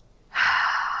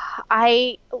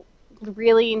 I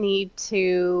really need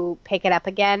to pick it up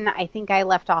again. I think I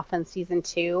left off in season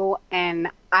 2, and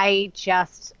I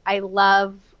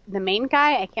love the main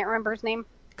guy. I can't remember his name.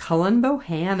 Cullen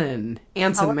Bohannon.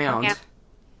 Anson Mount.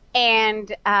 And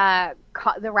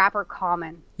the rapper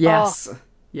Common. Yes. Oh,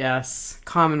 yes.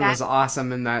 Common was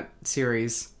awesome in that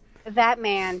series. That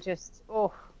man just,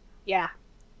 yeah.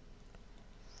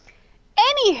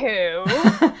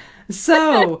 Anywho.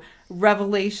 So,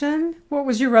 revelation? What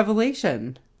was your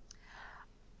revelation?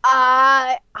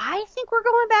 I think we're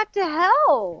going back to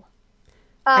hell.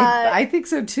 I think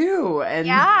so too. And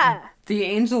yeah. The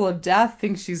Angel of Death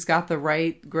thinks she's got the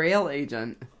right Grail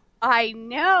agent. I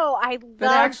know.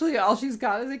 But actually, all she's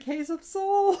got is a case of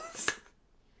souls.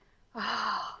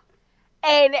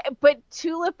 But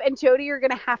Tulip and Jody are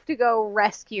gonna have to go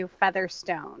rescue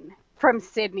Featherstone from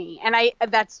Sydney, and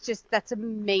that's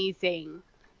amazing.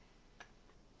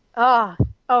 Oh,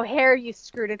 Harry, you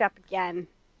screwed it up again.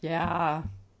 Yeah.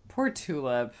 Poor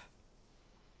Tulip.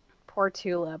 Poor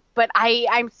Tulip. But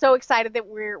I'm so excited that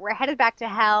we're headed back to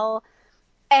hell.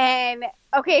 And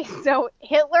okay, so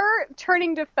Hitler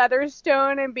turning to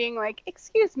Featherstone and being like,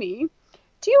 "Excuse me,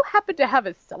 do you happen to have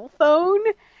a cell phone?"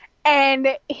 And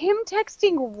him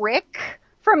texting Rick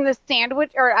from the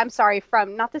sandwich, or I'm sorry,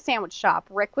 from not the sandwich shop.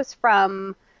 Rick was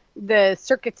from the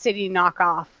Circuit City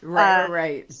knockoff.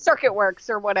 Right. Circuit Works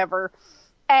or whatever.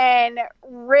 And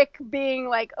Rick being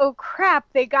like, "Oh crap,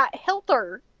 they got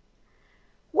Hitler."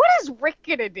 What is Rick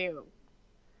gonna do?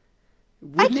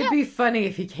 Wouldn't it be funny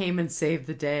if he came and saved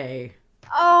the day?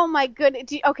 Oh my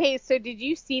goodness. Okay, so did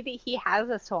you see that he has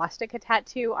a swastika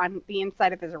tattoo on the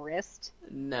inside of his wrist?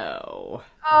 No.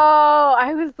 Oh,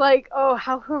 I was like, oh,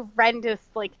 how horrendous,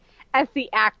 like, as the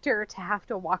actor to have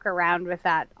to walk around with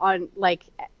that at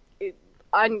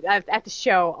the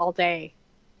show all day.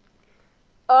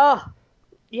 Oh,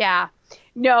 yeah.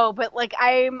 No, but like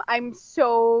I'm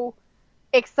so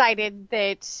excited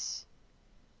that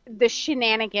the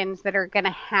shenanigans that are going to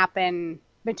happen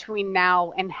between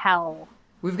now and hell.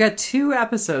 We've got 2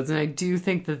 episodes, and I do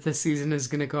think that the season is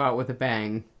going to go out with a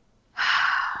bang.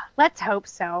 Let's hope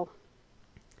so.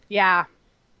 Yeah.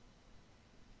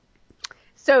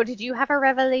 So, did you have a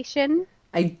revelation?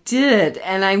 I did,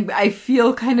 and I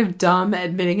feel kind of dumb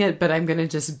admitting it, but I'm going to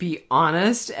just be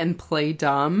honest and play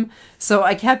dumb. So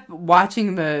I kept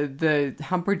watching the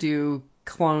Humperdew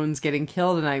clones getting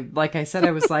killed, and like I said,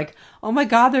 I was like, oh my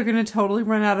god, they're going to totally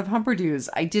run out of Humperdews.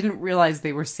 I didn't realize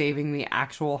they were saving the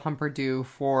actual Humperdew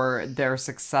for their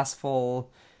successful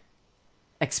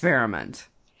experiment.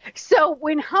 So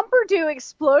when Humperdew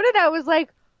exploded, I was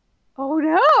like, oh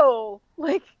no,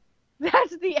 like,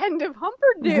 that's the end of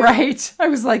Humperdew. Right. I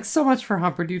was like, so much for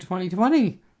Humperdew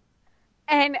 2020.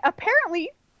 And apparently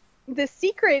the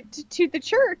secret to the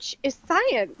church is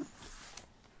science.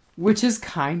 Which is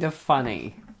kind of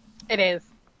funny. It is.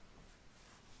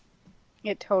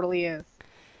 It totally is.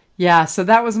 Yeah, so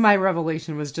that was my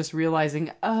revelation, was just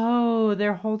realizing, oh,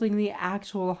 they're holding the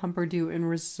actual Humperdew in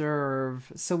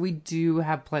reserve. So we do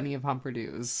have plenty of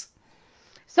Humperdews.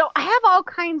 So I have all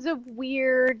kinds of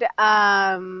weird,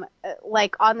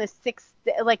 like on the 6th,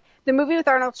 like the movie with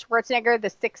Arnold Schwarzenegger, The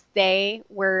Sixth Day,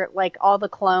 where like all the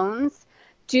clones,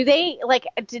 did they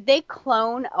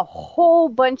clone a whole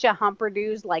bunch of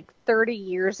Humperdews like 30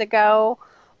 years ago?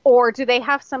 Or do they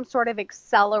have some sort of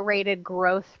accelerated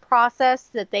growth process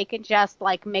that they can just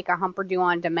like make a Humperdew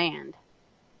on demand?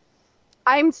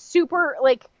 I'm super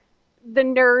like, the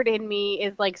nerd in me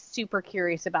is like super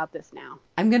curious about this now.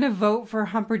 I'm going to vote for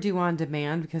Humperdew on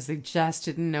Demand because they just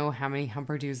didn't know how many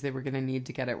Humperdews they were going to need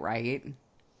to get it right.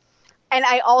 And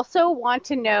I also want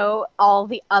to know all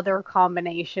the other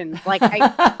combinations. Like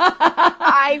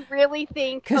I really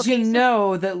think because you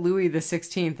know that Louis the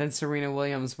 16th and Serena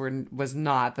Williams was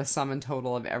not the sum and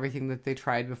total of everything that they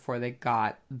tried before they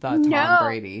got the Tom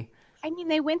Brady. I mean,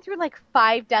 they went through like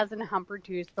 5 dozen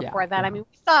Humperdews before that. I mean,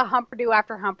 we saw Humperdew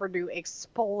after Humperdew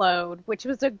explode, which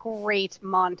was a great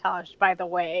montage, by the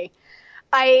way.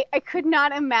 I could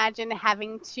not imagine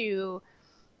having to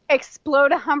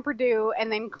explode a Humperdew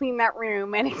and then clean that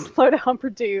room and explode a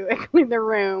Humperdew and clean the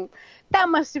room. That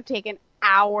must have taken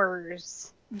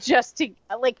hours just to,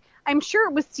 like, I'm sure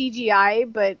it was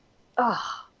CGI, but,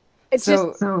 it's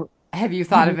so have you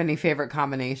thought of any favorite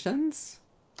combinations?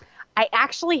 I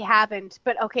actually haven't,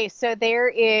 but okay, so there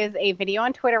is a video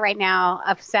on Twitter right now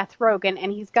of Seth Rogen,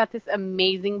 and he's got this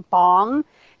amazing bong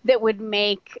that would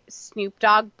make Snoop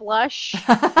Dogg blush.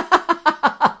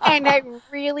 And I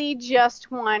really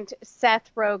just want Seth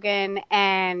Rogen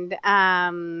and,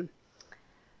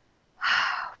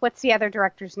 what's the other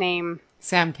director's name?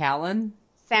 Sam Catlin?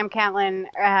 Sam Catlin,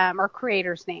 or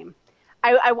creator's name.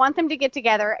 I want them to get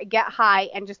together, get high,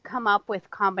 and just come up with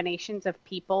combinations of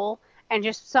people and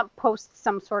just post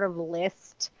some sort of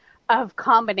list of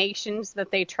combinations that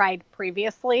they tried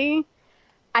previously.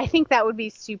 I think that would be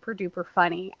super duper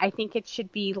funny. I think it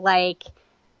should be like,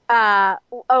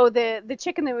 the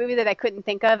chick in the movie that I couldn't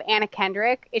think of, Anna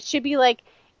Kendrick. It should be like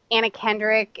Anna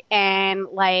Kendrick and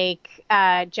like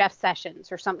Jeff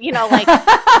Sessions or something. You know, like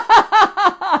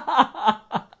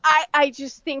I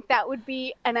just think that would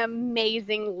be an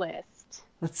amazing list.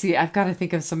 Let's see, I've got to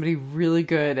think of somebody really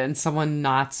good and someone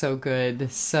not so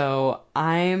good. So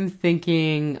I'm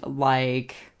thinking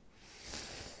like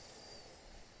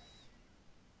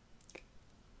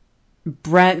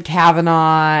Brent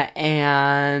Kavanaugh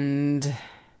and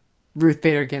Ruth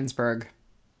Bader Ginsburg.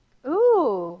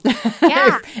 Ooh,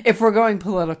 yeah. if we're going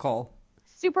political.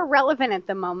 Super relevant at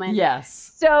the moment.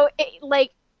 Yes. So,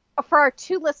 like, for our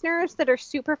 2 listeners that are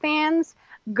super fans,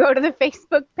 go to the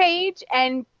Facebook page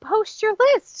and post your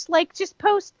list. Like, just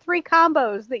post 3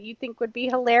 combos that you think would be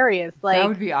hilarious. Like, that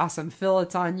would be awesome. Phil,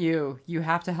 it's on you. You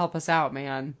have to help us out,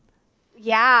 man.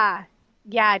 Yeah.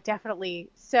 Yeah, definitely.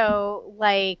 So,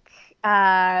 like,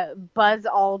 Buzz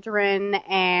Aldrin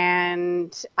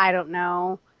and, I don't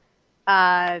know,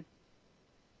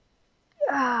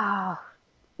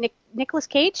 Nicolas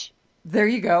Cage? There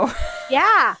you go.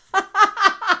 Yeah.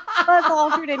 Buzz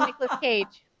Aldrin and Nicolas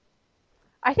Cage.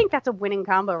 I think that's a winning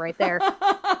combo right there.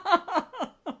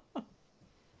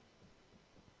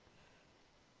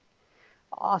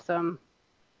 Awesome.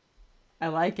 I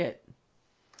like it.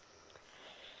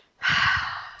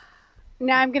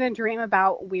 Now I'm going to dream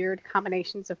about weird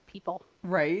combinations of people.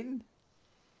 Right?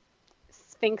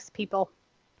 Sphinx people.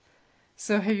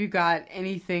 So have you got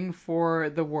anything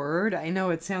for the word? I know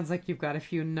it sounds like you've got a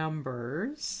few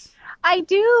numbers. I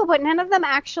do, but none of them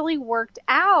actually worked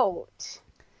out.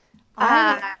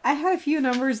 I had a few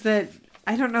numbers that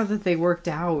I don't know that they worked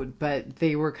out, but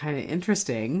they were kind of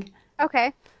interesting.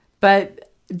 Okay. But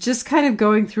just kind of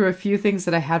going through a few things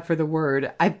that I had for the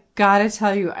word, I gotta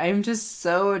tell you, I'm just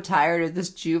so tired of this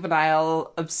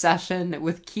juvenile obsession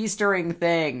with keystering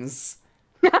things.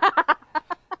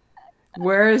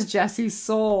 Where is Jesse's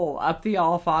soul? Up the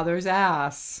Allfather's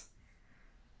ass.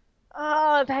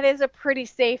 Oh, that is a pretty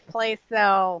safe place,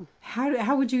 though.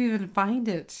 How would you even find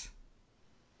it?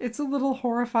 It's a little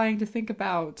horrifying to think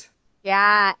about.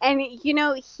 Yeah, and you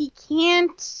know, he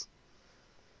can't...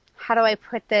 How do I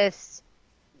put this?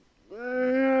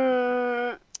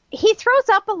 He throws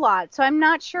up a lot, so I'm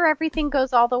not sure everything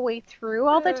goes all the way through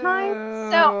all the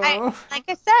time. So, like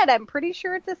I said, I'm pretty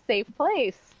sure it's a safe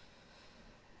place.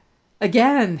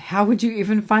 Again, how would you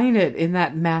even find it in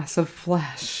that mass of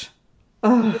flesh?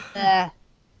 Ugh.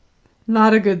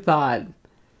 Not a good thought.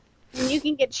 You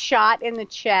can get shot in the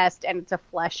chest and it's a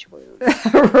flesh wound.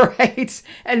 Right.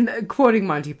 And quoting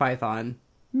Monty Python,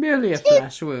 merely a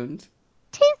flesh wound.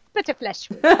 'Tis but a flesh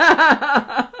wound.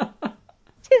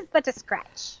 'Tis but a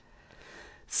scratch.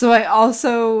 So I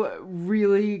also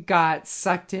really got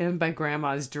sucked in by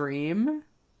Grandma's dream.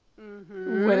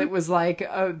 Mm-hmm. When it was like,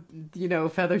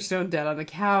 Featherstone dead on the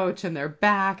couch and they're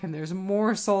back and there's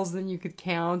more souls than you could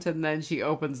count. And then she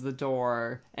opens the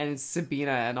door and it's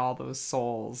Sabina and all those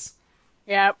souls.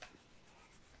 Yep.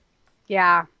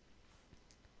 Yeah.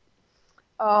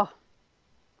 Oh.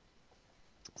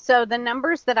 So the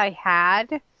numbers that I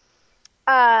had,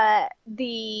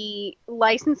 the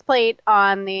license plate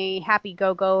on the Happy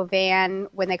Go-Go van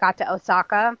when they got to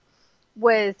Osaka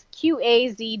was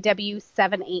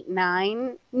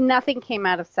QAZW789. Nothing came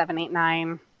out of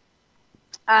 789.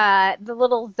 The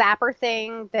little zapper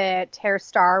thing that Tara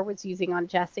Star was using on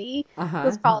Jesse Uh-huh.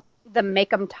 was called the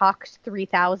Make 'em Talk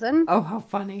 3000. Oh, how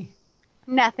funny.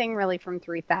 Nothing really from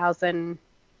 3000.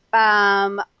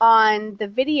 On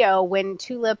the video, when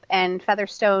Tulip and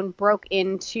Featherstone broke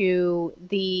into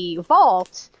the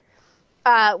vault,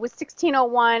 was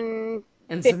 1601.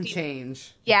 And 50, some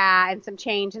change. yeah, and some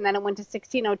change, and then it went to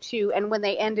 1602, and when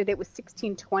they ended, it was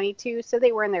 1622, so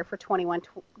they were in there for 21,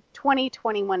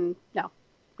 no,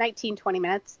 19, 20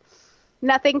 minutes.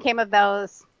 Nothing came of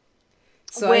those.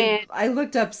 So I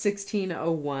looked up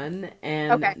 1601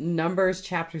 and Okay. Numbers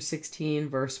chapter 16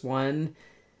 verse 1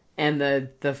 and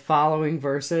the following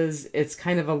verses. It's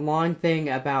kind of a long thing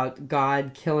about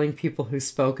God killing people who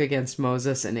spoke against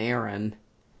Moses and Aaron.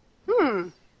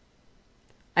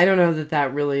 I don't know that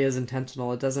that really is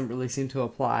intentional. It doesn't really seem to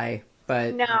apply,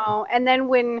 but No, and then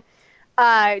when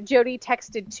Jody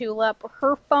texted Tulip,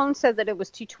 her phone said that it was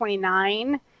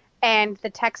 229, and the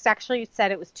text actually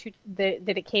said it was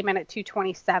that it came in at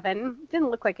 227. Didn't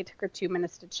look like it took her 2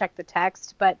 minutes to check the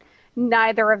text, but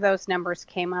neither of those numbers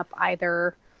came up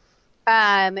either.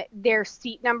 Their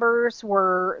seat numbers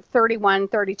were 31,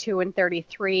 32, and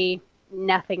 33.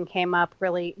 Nothing came up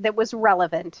really that was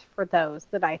relevant for those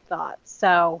that I thought.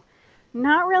 So,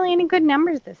 not really any good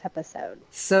numbers this episode.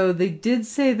 so they did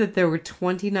say that there were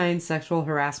 29 sexual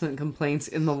harassment complaints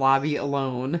in the lobby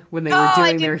alone when they were I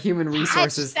doing their didn't human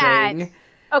resources catch that. thing.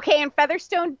 Okay, and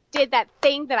Featherstone did that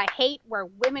thing that I hate where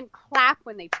women clap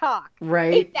when they talk.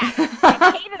 Right. I hate that.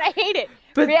 I hate it. I hate it.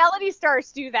 But- Reality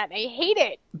stars do that. I hate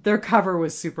it. Their cover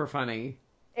was super funny.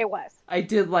 It was. I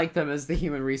did like them as the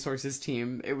human resources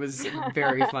team. It was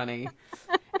very funny.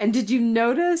 And did you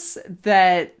notice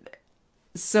that?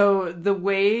 So the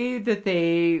way that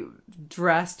they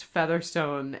dressed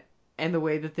Featherstone and the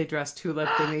way that they dressed Tulip,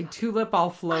 they made Tulip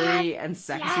all flowy and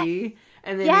sexy.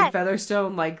 And they made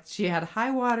Featherstone like she had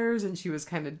high waters and she was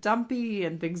kind of dumpy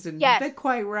and things didn't fit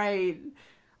quite right.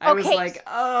 I was like,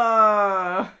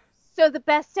 oh. So the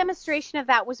best demonstration of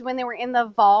that was when they were in the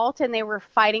vault and they were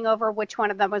fighting over which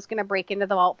one of them was going to break into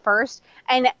the vault first.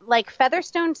 And like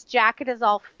Featherstone's jacket is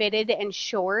all fitted and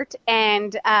short,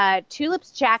 and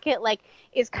Tulip's jacket like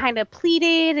is kind of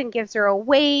pleated and gives her a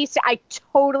waist. I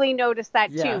totally noticed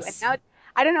that too. And now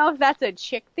I don't know if that's a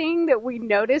chick thing that we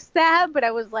noticed that, but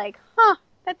I was like, huh,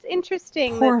 that's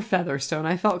interesting. Poor Featherstone.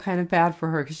 I felt kind of bad for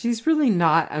her because she's really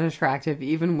not unattractive,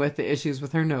 even with the issues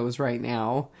with her nose right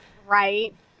now.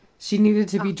 Right. She needed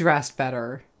to be dressed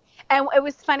better. And it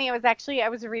was funny. I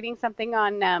was reading something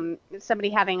on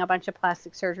somebody having a bunch of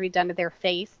plastic surgery done to their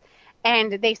face.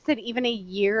 And they said even a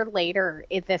year later,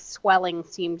 the swelling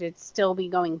seemed to still be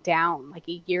going down, like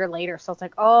a year later. So it's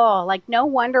like, oh, like no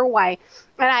wonder why.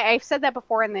 And I've said that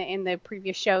before in the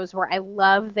previous shows where I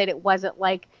love that it wasn't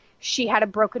like she had a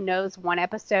broken nose one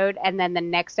episode and then the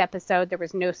next episode there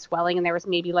was no swelling and there was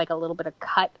maybe like a little bit of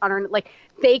cut on her. Like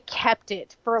they kept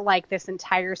it for like this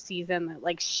entire season that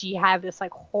like she had this like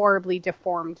horribly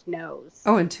deformed nose.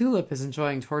 Oh, and Tulip is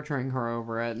enjoying torturing her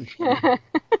over it.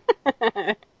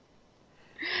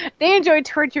 They enjoy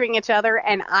torturing each other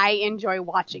and I enjoy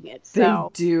watching it.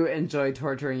 So. They do enjoy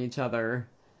torturing each other.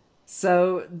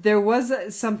 So there was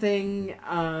something,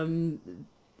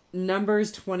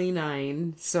 Numbers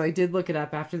 29. So I did look it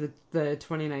up after the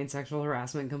 29 sexual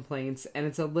harassment complaints, and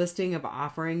it's a listing of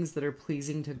offerings that are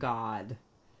pleasing to God.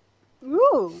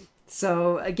 Ooh.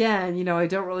 So again, I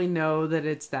don't really know that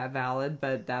it's that valid,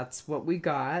 but that's what we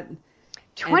got.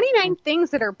 29 things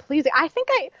that are pleasing. I think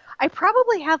I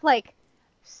probably have like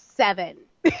 7.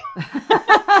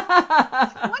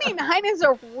 29 is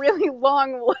a really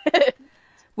long list.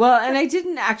 Well, and I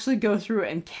didn't actually go through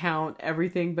and count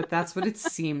everything, but that's what it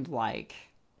seemed like.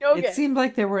 Okay. It seemed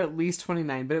like there were at least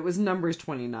 29, but it was Numbers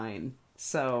 29.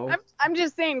 So I'm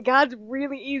just saying God's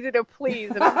really easy to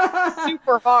please and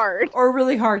super hard. Or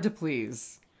really hard to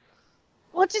please.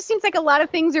 Well, it just seems like a lot of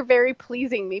things are very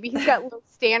pleasing. Maybe he's got low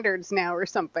standards now or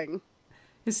something.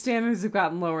 His standards have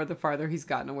gotten lower the farther he's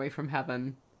gotten away from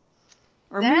heaven.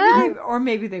 Or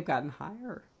maybe they've gotten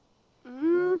higher.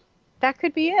 That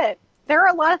could be it. There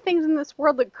are a lot of things in this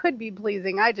world that could be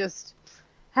pleasing. I just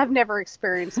have never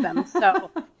experienced them.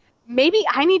 So maybe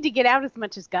I need to get out as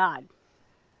much as God.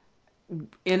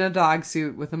 In a dog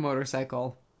suit with a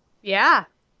motorcycle. Yeah.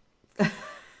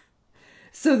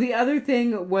 So the other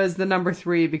thing was the number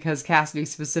 3, because Cassidy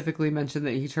specifically mentioned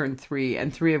that he turned 3,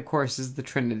 and 3, of course, is the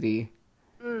Trinity.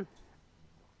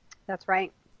 That's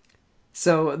right.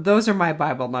 So those are my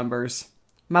Bible numbers.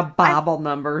 My Bible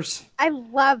numbers. I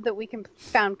love that we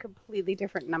found completely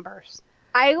different numbers.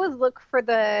 I always look for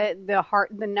the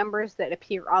numbers that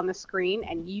appear on the screen,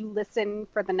 and you listen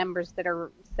for the numbers that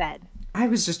are said. I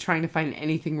was just trying to find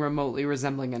anything remotely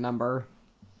resembling a number.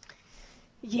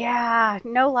 Yeah,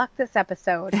 no luck this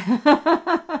episode.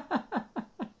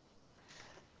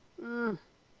 Mm.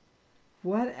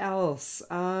 What else?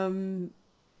 I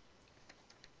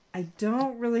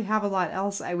don't really have a lot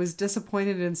else. I was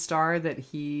disappointed in Star that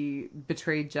he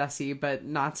betrayed Jesse, but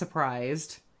not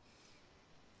surprised.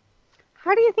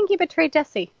 How do you think he betrayed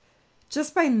Jesse?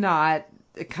 Just by not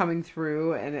coming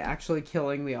through and actually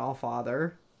killing the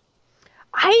Allfather.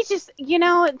 I just,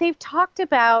 they've talked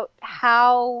about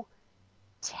how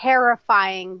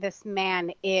terrifying this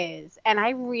man is, and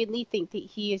I really think that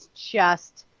he is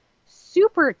just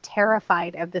super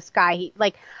terrified of this guy.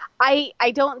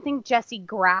 I don't think Jesse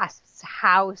grasps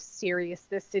how serious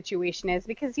this situation is,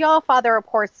 because the Allfather, of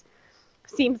course,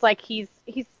 seems like he's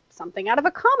something out of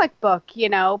a comic book,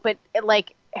 but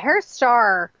like Harris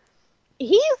Star,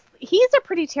 he's a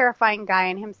pretty terrifying guy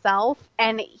in himself,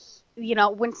 and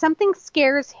when something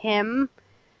scares him,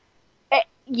 I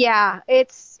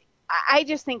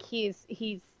just think he's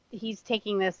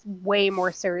taking this way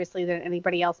more seriously than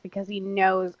anybody else, because he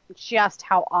knows just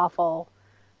how awful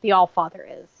the Allfather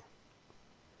is.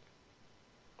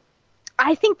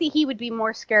 I think that he would be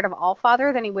more scared of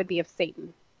Allfather than he would be of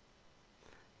Satan.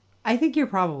 I think you're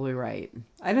probably right.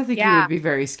 I don't think he would be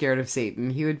very scared of Satan.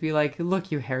 He would be like,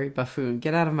 look, you hairy buffoon,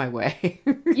 get out of my way.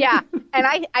 Yeah,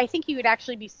 and I think he would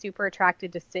actually be super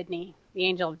attracted to Sydney, the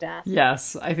Angel of Death.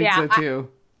 Yes, I think so too.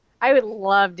 I would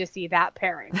love to see that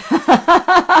pairing.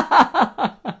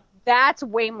 That's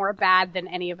way more bad than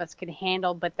any of us could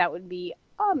handle, but that would be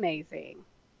amazing.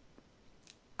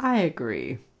 I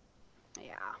agree.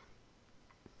 Yeah.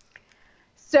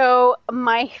 So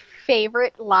my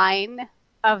favorite line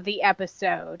of the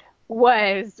episode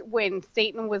was when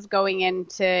Satan was going in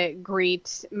to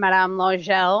greet Madame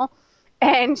Logel,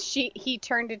 and he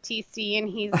turned to TC and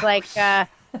he's like,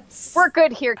 we're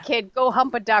good here, kid. Go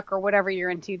hump a duck or whatever you're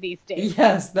into these days.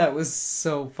 Yes, that was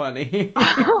so funny.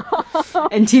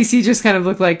 And TC just kind of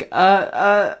looked like,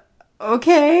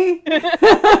 okay.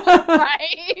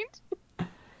 Right?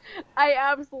 I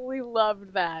absolutely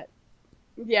loved that.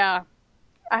 Yeah.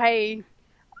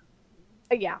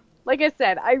 Like I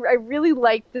said, I really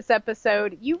liked this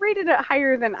episode. You rated it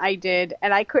higher than I did,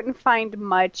 and I couldn't find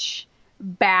much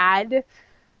bad,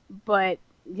 but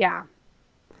yeah.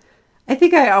 I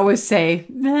think I always say,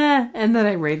 meh, and then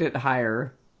I rate it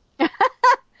higher.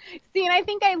 See, and I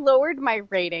think I lowered my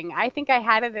rating. I think I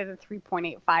had it at a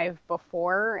 3.85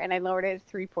 before, and I lowered it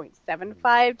to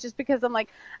 3.75 just because I'm like,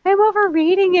 I'm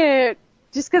overrating it.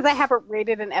 Just because I haven't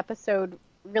rated an episode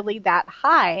really that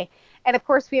high. And of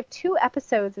course, we have 2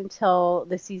 episodes until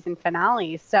the season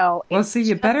finale. So well, see,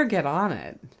 you better get on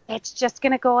it. It's just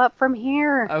going to go up from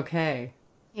here. Okay.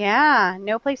 Yeah,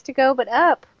 no place to go but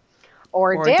up.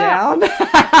 Or down.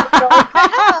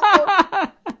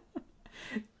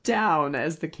 Down,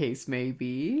 as the case may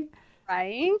be.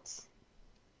 Right?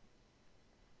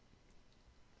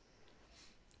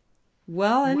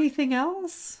 Well, anything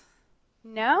else?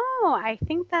 No, I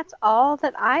think that's all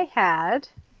that I had.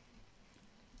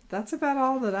 That's about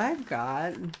all that I've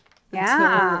got.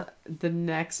 Yeah. Until the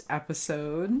next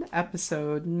episode,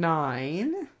 episode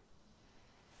 9.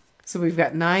 So we've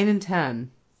got 9 and 10.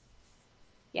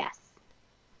 Yes.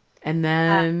 And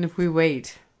then if we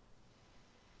wait.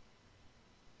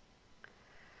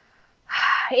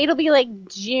 It'll be like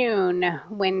June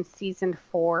when season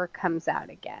 4 comes out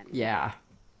again. Yeah.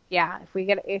 Yeah, if we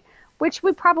get it, which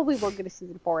we probably will get a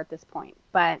season 4 at this point.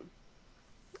 But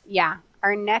yeah,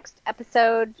 our next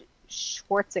episode,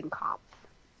 Schwarzenkopf.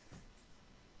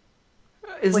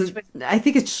 I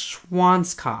think it's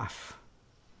Schwanskopf.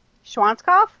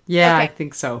 Schwanskopf? Yeah, okay. I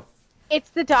think so.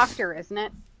 It's the doctor, isn't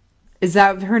it? Is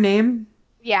that her name?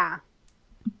 Yeah.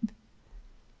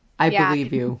 I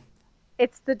believe you.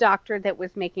 It's the doctor that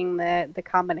was making the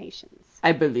combinations.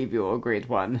 I believe you, a great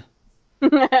one.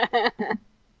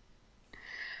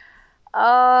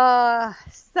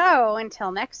 So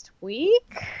until next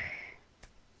week.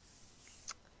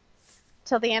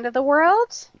 Till the end of the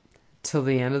world. Till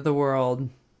the end of the world.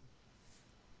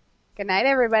 Good night,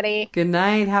 everybody. Good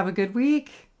night. Have a good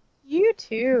week. You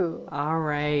too. All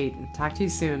right. Talk to you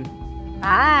soon.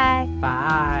 Bye.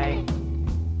 Bye.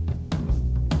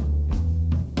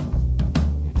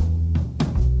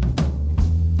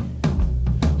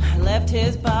 I left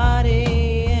his body